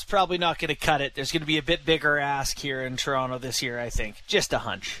 no, that's probably not going to cut it. There's going to be a bit bigger ask here in Toronto this year, I think. Just a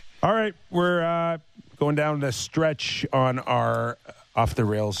hunch. All right, we're going down the stretch on our Off the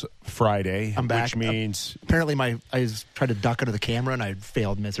Rails Friday. I'm back. Which means... apparently I tried to duck under the camera and I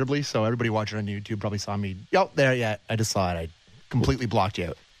failed miserably, so everybody watching on YouTube probably saw me. Yep, there, yeah, I just saw it. I completely blocked you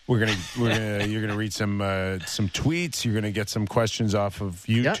out. You're gonna read some tweets. You're gonna get some questions off of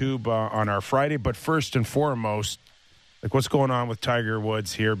YouTube on our Friday. But first and foremost, like, what's going on with Tiger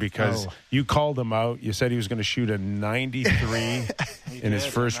Woods here? Because you called him out. You said he was going to shoot a 93 in his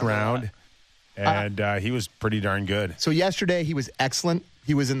first round, and he was pretty darn good. So yesterday he was excellent.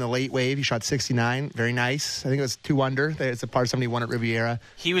 He was in the late wave. He shot 69. Very nice. I think it was 2 under. It's a par 71 at Riviera.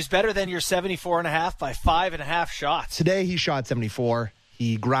 He was better than your 74.5 by 5.5 shots. Today he shot 74.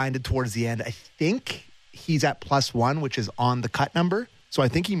 He grinded towards the end. I think he's at +1, which is on the cut number. So I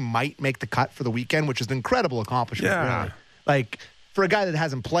think he might make the cut for the weekend, which is an incredible accomplishment. Yeah. Really. Like, for a guy that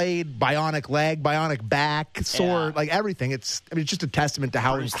hasn't played, bionic leg, bionic back, sore, like everything. It's just a testament to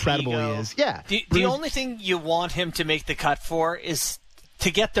how incredible he is. Yeah. The only thing you want him to make the cut for is to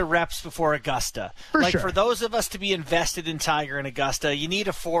get the reps before Augusta. For those of us to be invested in Tiger and Augusta, you need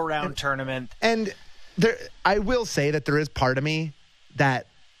a 4-round tournament. And I will say that there is part of me that,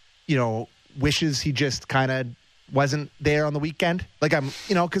 you know, wishes he just kind of wasn't there on the weekend. Like,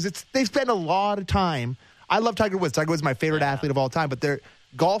 because they spend a lot of time. I love Tiger Woods. Tiger Woods is my favorite athlete of all time, but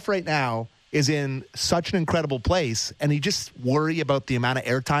golf right now is in such an incredible place, and you just worry about the amount of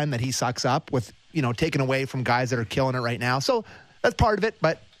airtime that he sucks up with, taken away from guys that are killing it right now. So that's part of it,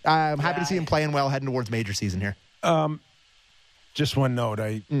 but I'm happy to see him playing well heading towards major season here. Just one note.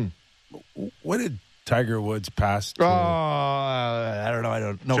 What did Tiger Woods pass to? I don't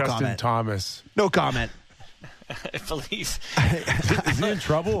know. No Justin comment. Thomas. No comment. I believe. Is he in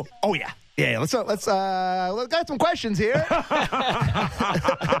trouble? Oh, yeah. Yeah, let's got some questions here. I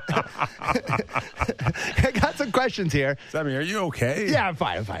got some questions here. Sammy, are you okay? Yeah, I'm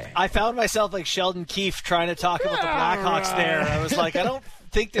fine. I found myself like Sheldon Keefe trying to talk about the Blackhawks there. I was like, I don't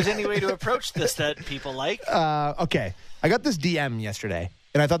think there's any way to approach this that people like. Okay. I got this DM yesterday,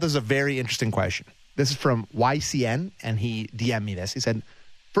 and I thought this was a very interesting question. This is from YCN, and he DM'd me this. He said,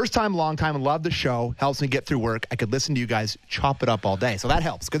 first time, long time, love the show. Helps me get through work. I could listen to you guys chop it up all day. So that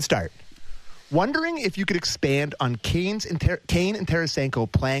helps. Good start. Wondering if you could expand on Kane and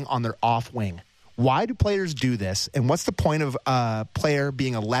Tarasenko playing on their off wing. Why do players do this? And what's the point of a player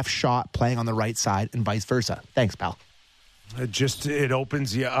being a left shot playing on the right side and vice versa? Thanks, pal. It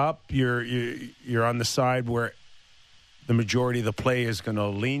opens you up. You're on the side where the majority of the play is going to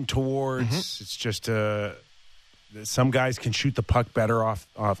lean towards. Mm-hmm. It's just some guys can shoot the puck better off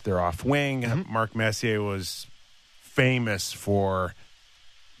their off wing. Mm-hmm. Mark Messier was famous for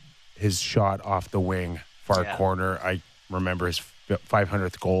his shot off the wing, far corner. I remember his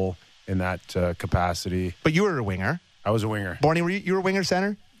 500th goal in that capacity. But you were a winger. I was a winger. Barney, you were a winger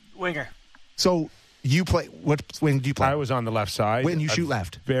center? Winger. So you play, what wing do you play? I was on the left side. When you shoot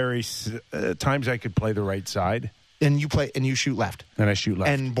left? Times I could play the right side. And you shoot left. And I shoot left.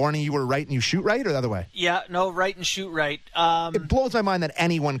 And Barney, you were right and you shoot right, or the other way? Yeah, no, right and shoot right. It blows my mind that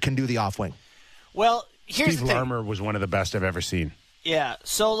anyone can do the off wing. Well, here's Steve the thing. Larmer was one of the best I've ever seen. Yeah,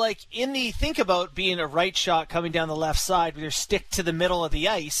 so think about being a right shot coming down the left side with your stick to the middle of the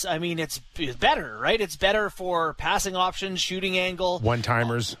ice. I mean, it's better, right? It's better for passing options, shooting angle.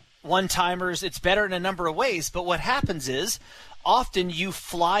 One-timers. It's better in a number of ways, but what happens is often you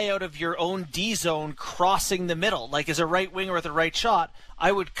fly out of your own D zone crossing the middle. Like as a right winger with a right shot,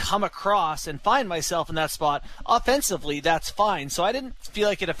 I would come across and find myself in that spot. Offensively, that's fine. So I didn't feel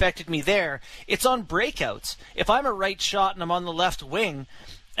like it affected me there. It's on breakouts. If I'm a right shot and I'm on the left wing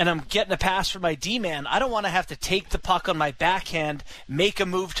and I'm getting a pass from my D-man, I don't want to have to take the puck on my backhand, make a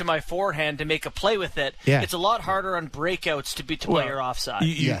move to my forehand to make a play with it. Yeah. It's a lot harder on breakouts to play your offside.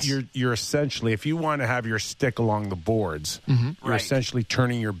 You're essentially, if you want to have your stick along the boards, you're essentially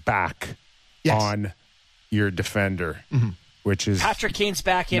turning your back on your defender, which is Patrick Kane's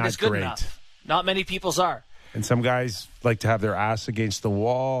backhand is good enough. Not many people's are. And some guys like to have their ass against the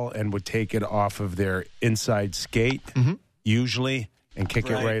wall and would take it off of their inside skate, usually. and kick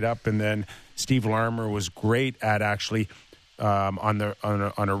it right up. And then Steve Larmer was great at actually on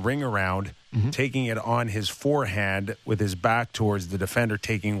a ring around, taking it on his forehand with his back towards the defender,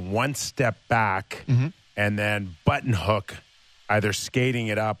 taking one step back, and then button hook, either skating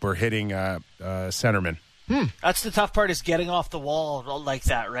it up or hitting a centerman. That's the tough part, is getting off the wall like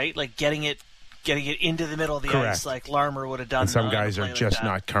that, right? Like getting it into the middle of the ice, like Larmer would have done. And some guys are just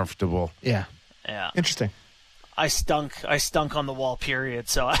not comfortable. Yeah. Interesting. I stunk on the wall, period.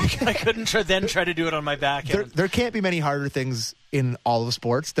 So I couldn't try to do it on my back. There can't be many harder things in all of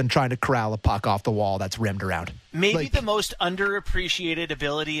sports than trying to corral a puck off the wall that's rimmed around. Maybe the most underappreciated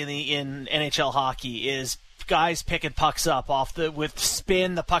ability in NHL hockey is guys picking pucks up with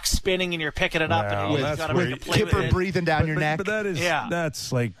spin, the puck's spinning and you're picking it up, and you've got to make a play with Kipper it. breathing down your neck. But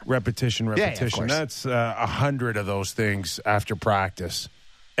that's like repetition. Yeah, that's 100 of those things after practice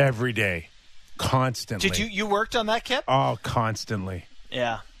every day, constantly. Did you worked on that, Kip? Oh, constantly.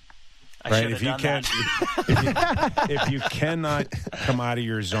 Yeah. Right. If you cannot come out of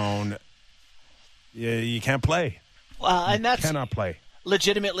your zone, you can't play. And that's cannot play.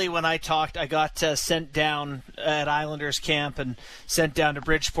 Legitimately, when I talked, I got sent down at Islanders camp and sent down to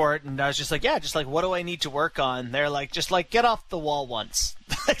Bridgeport, and I was just like, what do I need to work on? They're like, get off the wall once.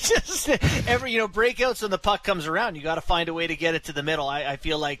 Breakouts when the puck comes around, you got to find a way to get it to the middle. I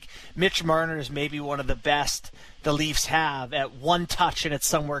feel like Mitch Marner is maybe one of the best the Leafs have at one touch and it's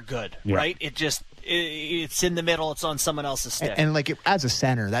somewhere good, right? It's in the middle. It's on someone else's stick. And as a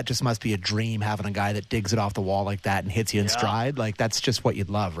center, that just must be a dream, having a guy that digs it off the wall like that and hits you in stride. Like, that's just what you'd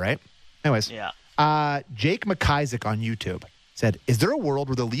love, right? Anyways, Jake McIsaac on YouTube said, is there a world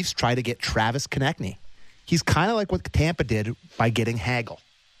where the Leafs try to get Travis Konechny? He's kind of like what Tampa did by getting Hagel,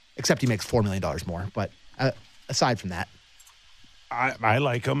 except he makes $4 million more. But aside from that, I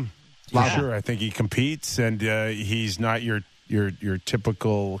like him. For sure. I think he competes, and he's not your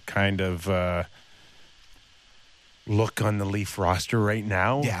typical kind of look on the Leaf roster right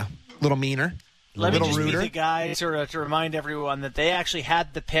now. Yeah, a little meaner. Let me just be the guy to remind everyone that they actually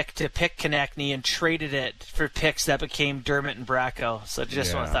had the pick to pick Konechny and traded it for picks that became Dermott and Bracco. So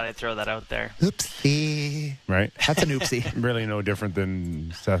just thought I'd throw that out there. Oopsie. Right. That's an oopsie. Really no different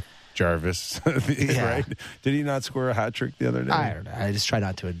than Seth Jarvis, right? Did he not score a hat trick the other day? I don't know. I just try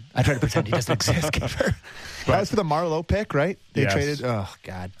not to. I try to pretend he doesn't exist. That was for the Marleau pick, right? They traded. Oh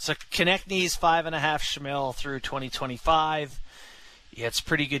God. So Konechny's $5.5 $5 through 2025. Yeah, it's a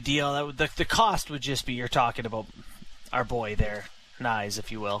pretty good deal. The cost would just be, you're talking about our boy there, Nyes,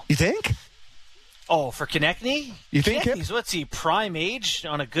 if you will. You think? Oh, for Konechny? You think? What's he, prime age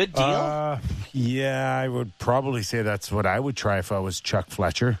on a good deal? Yeah, I would probably say that's what I would try if I was Chuck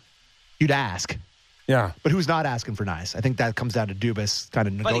Fletcher. You'd ask. Yeah. But who's not asking for Nyes? I think that comes down to Dubas kind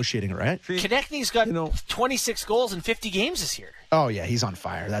of negotiating it, right? Konechny's got 26 goals in 50 games this year. Oh, yeah, he's on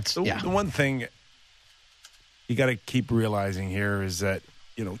fire. That's the one thing you got to keep realizing here is that,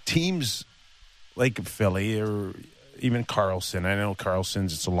 teams like Philly or even Karlsson, I know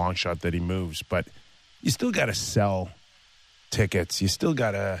Karlsson's, it's a long shot that he moves, but you still got to sell tickets. You still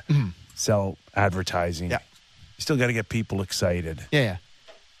got to sell advertising. Yeah. You still got to get people excited. Yeah.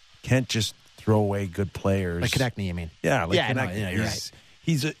 Can't just throw away good players. Like Konechny, you mean? Yeah, like Konechny. No, you're right.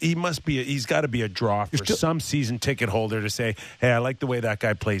 He's got to be a draw for some season ticket holder to say, hey, I like the way that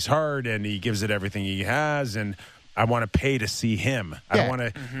guy plays hard and he gives it everything he has, and I want to pay to see him. I want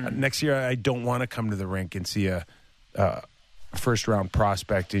to next year. I don't want to come to the rink and see a first round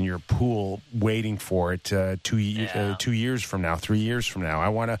prospect in your pool waiting for it 2 years from now, 3 years from now. I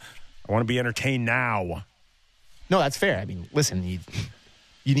want to be entertained now. No, that's fair. I mean, listen,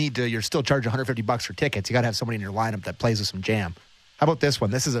 you need to. You're still charging $150 for tickets. You got to have somebody in your lineup that plays with some jam. How about this one?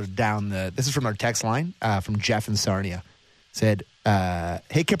 This is This is from our text line from Jeff in Sarnia. Said,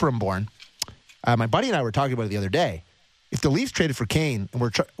 "Hey Kipper and Bourne, my buddy and I were talking about it the other day. If the Leafs traded for Kane, and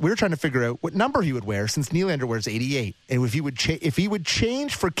we were trying to figure out what number he would wear, since Nylander wears 88, and if he would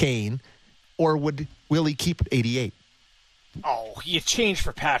change for Kane, or will he keep 88?" Oh, you change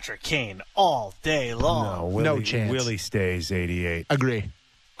for Patrick Kane all day long. No chance. Willie stays 88. Agree.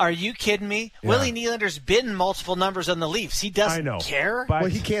 Are you kidding me? Yeah. Willie Nylander's been multiple numbers on the Leafs. He doesn't care. Well,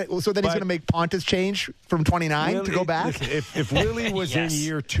 he can't. So then he's going to make Pontus change from 29 to go back? If Willie was in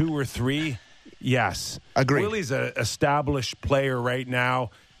year 2 or 3, yes. Agree. Willie's an established player right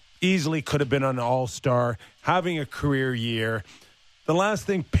now. Easily could have been an all-star, having a career year. The last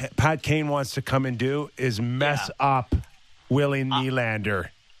thing Pat Kane wants to come and do is mess up Willie Nylander.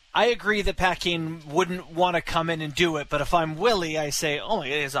 I agree that Pat Kane wouldn't want to come in and do it, but if I'm Willie, I say,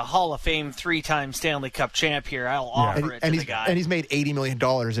 he's a Hall of Fame 3-time Stanley Cup champ here. I'll offer it to the guy. And he's made $80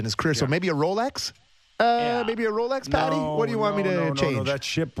 million in his career, so maybe a Rolex? Maybe a Rolex, Patty? What do you want me to change? No, that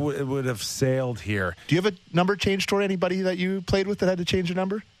ship would have sailed here. Do you have a number change story? Anybody that you played with that had to change a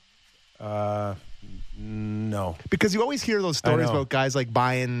number? No. Because you always hear those stories about guys like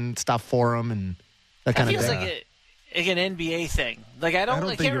buying stuff for them and that kind of thing. It feels like an NBA thing. Like I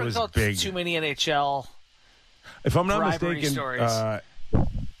can't recall too many NHL. If I'm not mistaken, stories.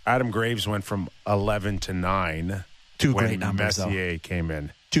 Adam Graves went from 11 to 9. Two great numbers, Messier came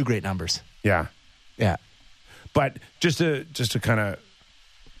in. Two great numbers. Yeah. But just to kind of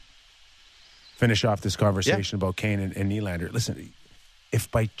finish off this conversation about Kane and Nylander, listen, if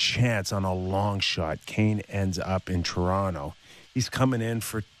by chance on a long shot Kane ends up in Toronto, he's coming in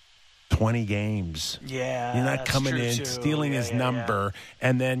for 20 games. Yeah, you're not coming in, too. stealing his number,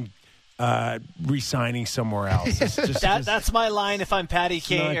 and then re-signing somewhere else. That's my line if I'm Patty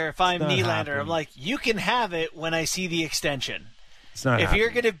Kane or if I'm Nylander. I'm like, you can have it when I see the extension. It's not if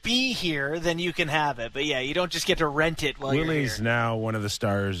you're going to be here, then you can have it. But, you don't just get to rent it while you're here. Willie's now one of the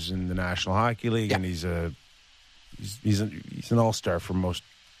stars in the National Hockey League, and he's an all-star for most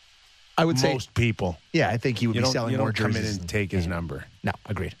people. Yeah, I think he would be selling more jerseys. You don't come in and take his number. No,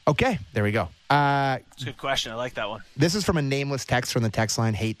 agreed. Okay, there we go. It's a good question. I like that one. This is from a nameless text from the text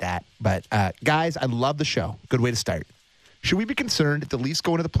line. Hate that. But, guys, I love the show. Good way to start. Should we be concerned at the Leafs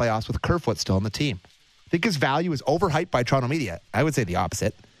go into the playoffs with Kerfoot still on the team? I think his value is overhyped by Toronto media. I would say the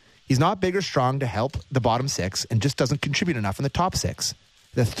opposite. He's not big or strong to help the bottom six and just doesn't contribute enough in the top six.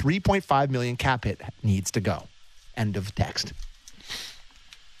 The $3.5 million cap hit needs to go. End of text.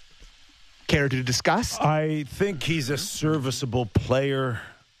 Care to discuss? I think he's a serviceable player.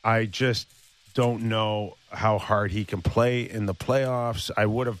 I just don't know how hard he can play in the playoffs. I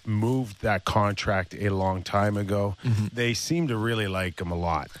would have moved that contract a long time ago. Mm-hmm. They seem to really like him a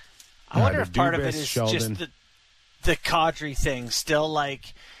lot. I wonder if part of it is just the Kadri thing, still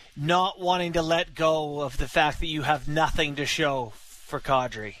like not wanting to let go of the fact that you have nothing to show for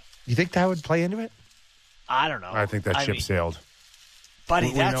Kadri. You think that would play into it? I don't know. I think that ship sailed.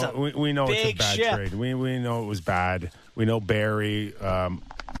 Buddy, we know big it's a bad ship. trade. We know it was bad. We know Barry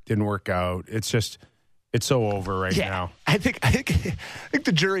didn't work out. It's so over now. I think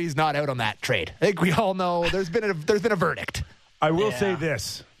the jury's not out on that trade. I think we all know there's been a verdict. I will say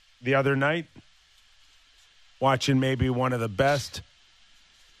this. The other night, watching maybe one of the best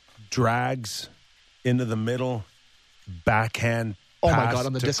drags into the middle, backhand pass. Oh, my God,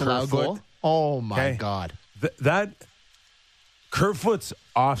 on the disallowed goal? Oh, my God. That Kerfoot's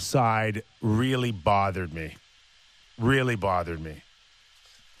offside really bothered me.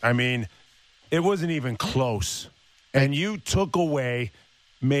 I mean, it wasn't even close. And you took away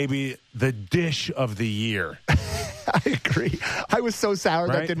maybe the dish of the year. I agree. I was so sour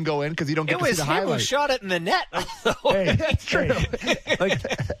that didn't go in because you don't get to see the highlight. It was him who shot it in the net. Hey, that's true.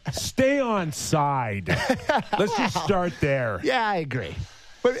 Stay on side. Let's just start there. Yeah, I agree.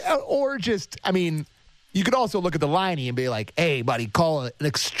 But or just, I mean, you could also look at the liney and be like, "Hey, buddy, call it an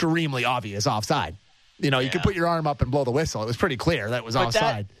extremely obvious offside." You could put your arm up and blow the whistle. It was pretty clear that was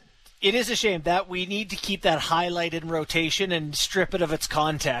offside. It is a shame that we need to keep that highlight in rotation and strip it of its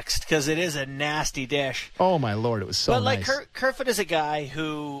context because it is a nasty dish. Oh, my Lord. It was so nice. But Kerfoot is a guy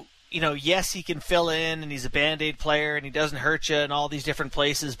who, yes, he can fill in and he's a Band-Aid player and he doesn't hurt you in all these different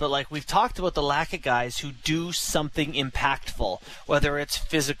places. But, we've talked about the lack of guys who do something impactful, whether it's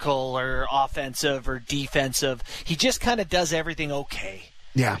physical or offensive or defensive. He just kind of does everything okay.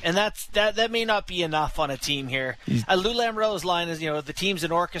 Yeah. And that may not be enough on a team here. Lou Lamoriello's line is, the team's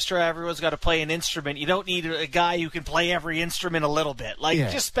an orchestra, everyone's got to play an instrument. You don't need a guy who can play every instrument a little bit.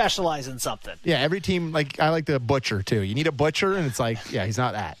 Just specialize in something. Yeah, every team, I like the butcher, too. You need a butcher, and it's he's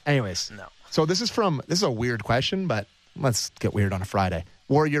not that. Anyways. No. So this is a weird question, but let's get weird on a Friday.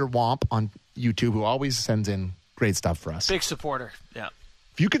 Warrior Womp on YouTube, who always sends in great stuff for us. Big supporter, yeah.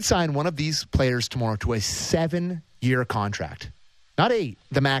 If you could sign one of these players tomorrow to a 7-year contract, not 8,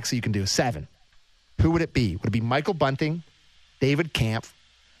 the max that you can do, 7. Who would it be? Would it be Michael Bunting, David Kampf,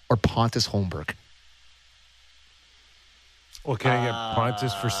 or Pontus Holmberg? Well, can I get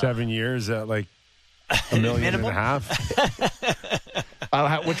Pontus for 7 years at $1.5 million?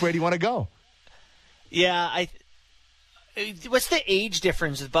 Which way do you want to go? Yeah, what's the age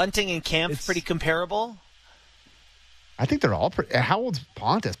difference? Is Bunting and Kampf pretty comparable? I think they're all pretty. How old's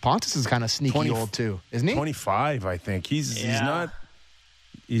Pontus? Pontus is kind of sneaky old too, isn't he? 25, I think. He's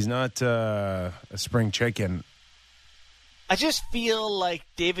not a spring chicken. I just feel like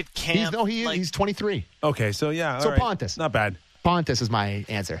David Kampf. He's 23. Okay, so yeah. So all right. Pontus, not bad. Pontus is my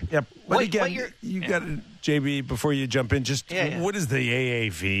answer. Yep. But again, you got to, JB, before you jump in, just what is the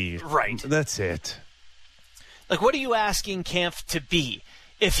AAV? Right. That's it. What are you asking Kampf to be?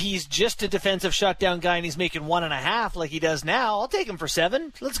 If he's just a defensive shutdown guy and he's making 1.5 like he does now, I'll take him for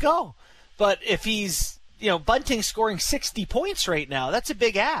 7. Let's go. But if he's, Bunting scoring 60 points right now, that's a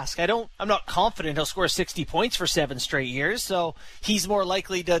big ask. I'm not confident he'll score 60 points for 7 straight years, so he's more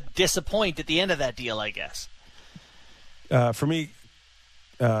likely to disappoint at the end of that deal, I guess. For me,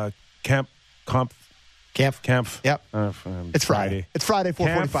 Camp. Yep. It's Friday. It's Friday,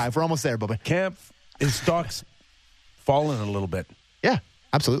 4:45. We're almost there, Bubba. Camp, his stock's fallen a little bit. Yeah,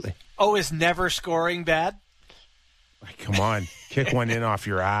 absolutely. Oh, is never scoring bad? Come on. Kick one in off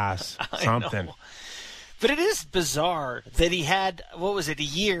your ass. Something. But it is bizarre that he had,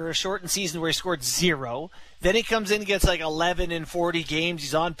 a shortened season where he scored 0. Then he comes in and gets like 11 in 40 games.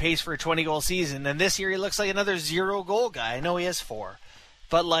 He's on pace for a 20-goal season. And this year he looks like another 0-goal guy. I know he has 4.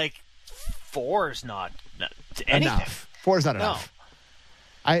 But, 4 is not anything. Enough. 4 is not enough.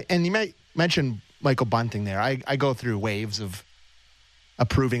 And you might mention Michael Bunting there. I go through waves of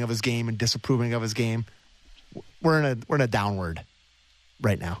approving of his game and disapproving of his game. We're in a downward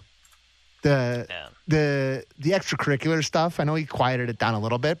right now. The extracurricular stuff, I know he quieted it down a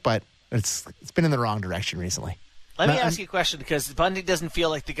little bit, but it's been in the wrong direction recently. Let me ask you a question, because Bunting doesn't feel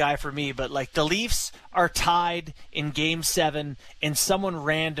like the guy for me, but the Leafs are tied in Game 7 and someone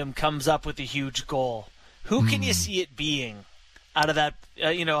random comes up with a huge goal. Who can you see it being out of that,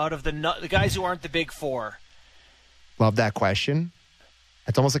 out of the guys who aren't the big 4? Love that question.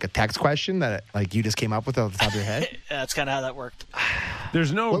 It's almost like a text question that you just came up with off the top of your head. That's kind of how that worked.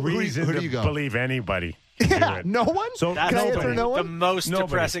 There's no reason to believe anybody. Yeah, no one? So that's the most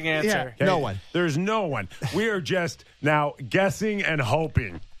depressing answer. Yeah, no one. There's no one. We are just now guessing and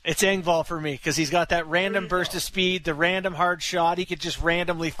hoping. It's Engvall for me because he's got that random burst of speed, the random hard shot. He could just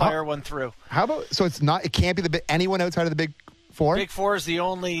randomly fire one through. How about, so it can't be anyone outside of the big 4? Big 4 is the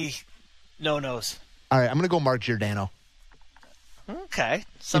only no-nos. All right, I'm going to go Mark Giordano. Okay.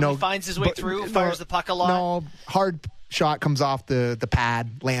 Somebody finds his way through, fires the puck a lot. No, hard shot comes off the pad,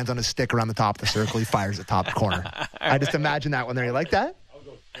 lands on his stick around the top of the circle. He fires the top corner. I just imagine that one there. You like that? I'll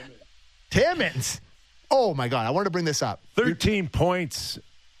go Timmins. Oh, my God. I wanted to bring this up. 13 points.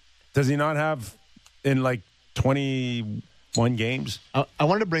 Does he not have in 21 games? I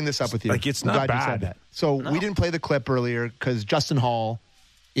wanted to bring this up with you. It's not bad. You said that. So we didn't play the clip earlier because Justin Hall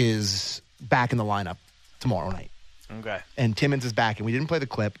is back in the lineup tomorrow night. Okay. And Timmins is back, and we didn't play the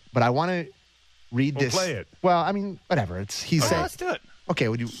clip, but I want to read this. We'll play it. Well, I mean, whatever. He's saying. Let's do it.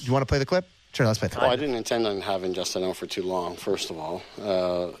 Okay, do you want to play the clip? Sure, let's play the clip. Well, I didn't intend on having Justin out for too long, first of all.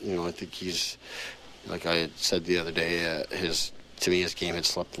 I think he's, like I had said the other day, to me, his game had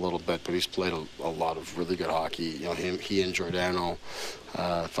slipped a little bit, but he's played a lot of really good hockey. He and Giordano,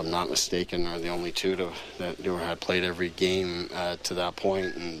 if I'm not mistaken, are the only two that had played every game to that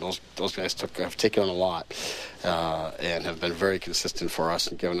point, and those guys have taken on a lot and have been very consistent for us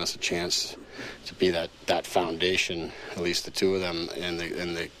and given us a chance to be that foundation, at least the two of them, and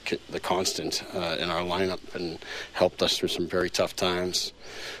the constant in our lineup, and helped us through some very tough times.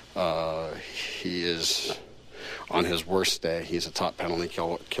 He is. On his worst day, he's a top penalty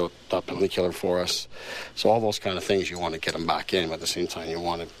killer for us. So all those kind of things, you want to get him back in, but at the same time, you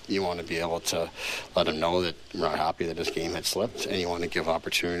want to be able to let him know that we're not happy that his game had slipped, and you want to give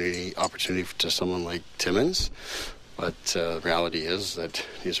opportunity to someone like Timmins. But the reality is that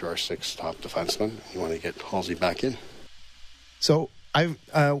these are our 6 top defensemen. You want to get Halsey back in. So one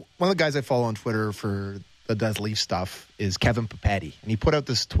of the guys I follow on Twitter that does Leaf stuff is Kevin Papetti, and he put out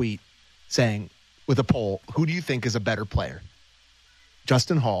this tweet saying, with a poll, who do you think is a better player,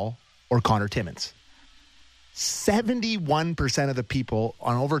 Justin Hall or Connor Timmins? 71% of the people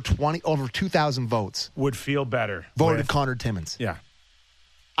on over 2,000 votes would feel better voted Connor Timmins. Yeah.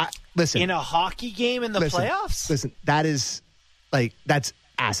 Listen, in a hockey game in the playoffs. Listen, that's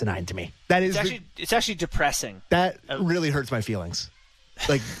asinine to me. That is it's actually depressing. That really hurts my feelings.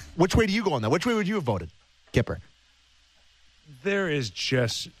 Which way do you go on that? Which way would you have voted, Kipper? There is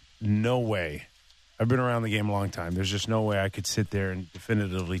just no way. I've been around the game a long time. There's just no way I could sit there and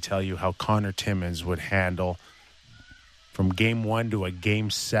definitively tell you how Connor Timmins would handle from Game 1 to a Game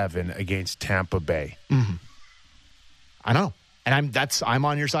 7 against Tampa Bay. Mm-hmm. I know. And I'm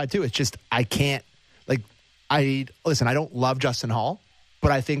on your side too. It's just I can't I don't love Justin Hall,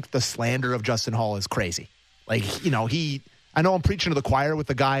 but I think the slander of Justin Hall is crazy. I know I'm preaching to the choir with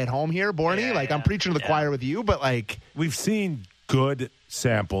the guy at home here, Borny. I'm preaching to the choir with you, but we've seen good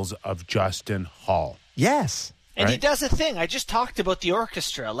samples of Justin Hall. Yes. And he does a thing. I just talked about the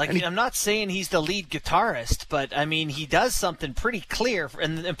orchestra. I'm not saying he's the lead guitarist, but, he does something pretty clear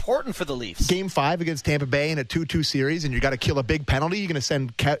and important for the Leafs. Game 5 against Tampa Bay in a 2-2 series, and you got to kill a big penalty. You're going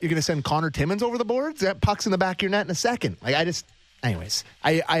to send Connor Timmins over the boards? That puck's in the back of your net in a second. anyways,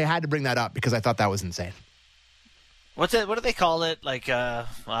 I had to bring that up because I thought that was insane. What do they call it? Like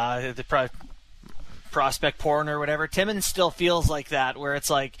the prospect porn or whatever. Timmins still feels like that, where it's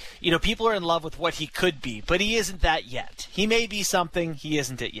like, people are in love with what he could be, but he isn't that yet. He may be something, he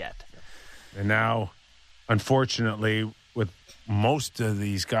isn't it yet. And now, unfortunately, with most of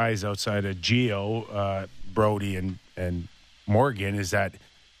these guys outside of Gio, Brody, and Morgan, is that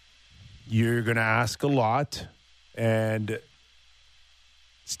you're going to ask a lot and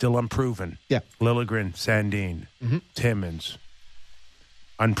still unproven. Yeah. Liljegren, Sandin, Timmins,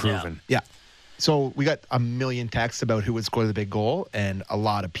 unproven. Yeah. So we got a million texts about who would score the big goal and a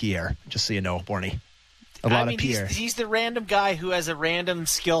lot of Pierre, just so you know, Borny. A lot of Pierre. He's the random guy who has a random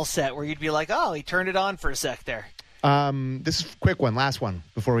skill set where you'd be like, oh, he turned it on for a sec there. This is a quick one, last one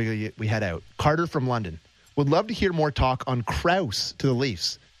before we head out. Carter from London. Would love to hear more talk on Krause to the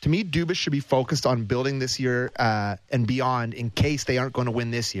Leafs. To me, Dubas should be focused on building this year and beyond in case they aren't going to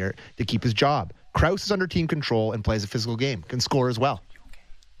win this year to keep his job. Krause is under team control and plays a physical game. Can score as well.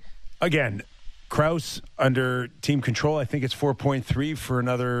 Again, Krause under team control, I think it's 4.3 for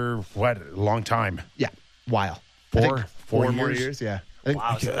another, long time. Yeah, while. Four more years, yeah.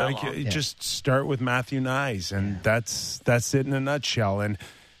 Wow, just start with Matthew Knies, and that's it in a nutshell. And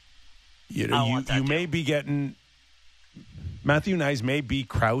you may be getting Matthew Knies may be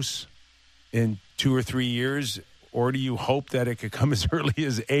Krause in 2 or 3 years, or do you hope that it could come as early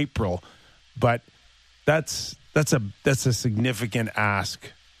as April? But that's a significant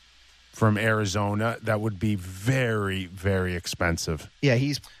ask from Arizona. That would be very, very expensive. Yeah,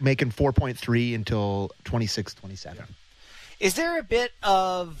 he's making 4.3 until 26, 27. Is there a bit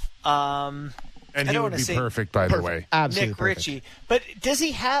of and he would be perfect, by the way. Absolutely Nick perfect. Ritchie. But does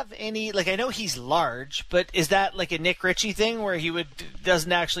he have any, I know he's large, but is that like a Nick Ritchie thing where he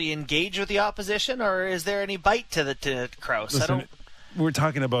doesn't actually engage with the opposition, or is there any bite to Krause? Listen, we're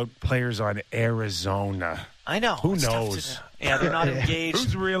talking about players on Arizona. I know. Who knows? Yeah, they're not engaged.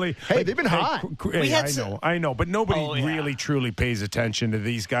 Who's really? Hey, they've been hot. I know, but nobody really truly pays attention to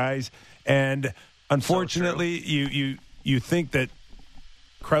these guys. And unfortunately, you think that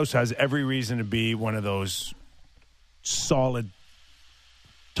Krause has every reason to be one of those solid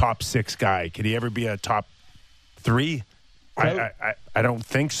top 6 guy. Could he ever be a top 3? I don't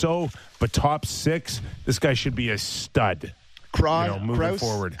think so. But top 6, this guy should be a stud. Moving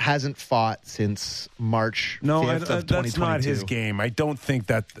forward, hasn't fought since March 5th of 2022. That's not his game. I don't think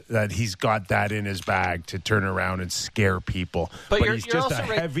that he's got that in his bag to turn around and scare people. But he's just a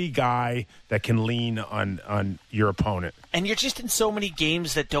heavy guy that can lean on your opponent. And you're just in so many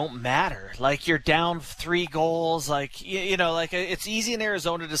games that don't matter. Like, you're down 3 goals. It's easy in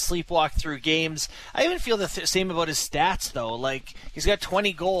Arizona to sleepwalk through games. I even feel the same about his stats, though. Like, he's got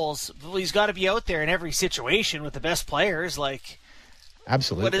 20 goals. Well, he's got to be out there in every situation with the best players.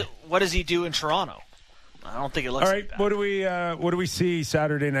 Absolutely. What does he do in Toronto? I don't think it looks all right. like that. What do we see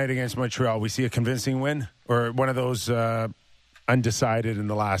Saturday night against Montreal? We see a convincing win, or one of those undecided in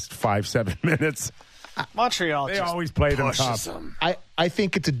the last 5-7 minutes? Montreal. They always play them tough. I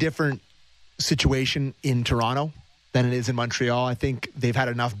think it's a different situation in Toronto than it is in Montreal. I think they've had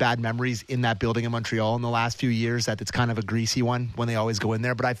enough bad memories in that building in Montreal in the last few years that it's kind of a greasy one when they always go in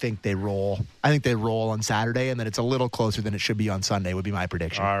there. But I think they roll. I think they roll on Saturday, and then it's a little closer than it should be on Sunday would be my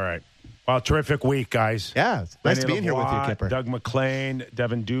prediction. All right. Well, terrific week, guys. Yeah, it's nice to be in here with you, Kipper. Doug McLean,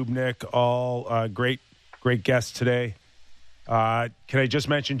 Devin Dubnyk, all great guests today. Can I just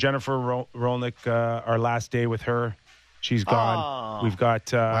mention Jennifer Rolnick, our last day with her? She's gone. We've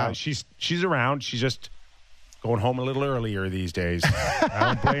got she's around. She's just going home a little earlier these days. I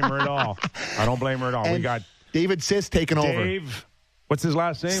don't blame her at all. And we got David Sis taking over. Dave, what's his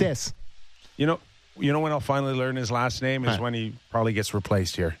last name? Sis. You know when I'll finally learn his last name is when he probably gets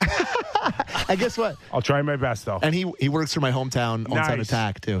replaced here. And guess what? I'll try my best, though. And he works for my hometown onside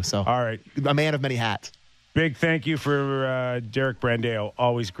attack, too. So, all right. A man of many hats. Big thank you for Derek Brandeo.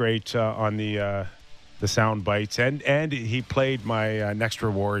 Always great on the sound bites. And he played my Next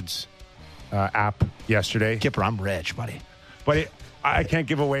Rewards app yesterday. Kipper, I'm rich, buddy. But I can't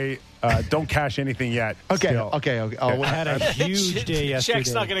give away. Don't cash anything yet. Okay. Oh, we had a huge day yesterday.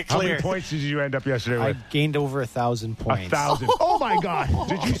 Check's not going to How clear. many points did you end up yesterday with? I gained over 1,000 points. 1,000. Oh my God!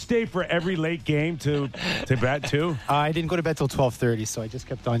 Did you stay for every late game to bet too? I didn't go to bed till 12:30, so I just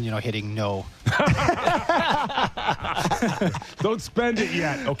kept on, hitting no. Don't spend it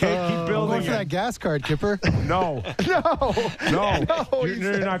yet, okay? Keep building I'm going for it. that gas card, Kipper. No. No.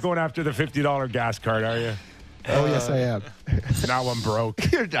 You're not going after the $50 gas card, are you? Oh, yes, I am. Now I'm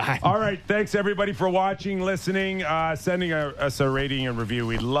broke. You're dying. All right. Thanks, everybody, for watching, listening, sending us a rating and review.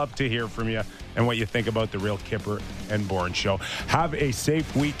 We'd love to hear from you and what you think about the Real Kipper and Bourne Show. Have a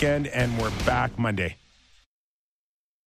safe weekend, and we're back Monday.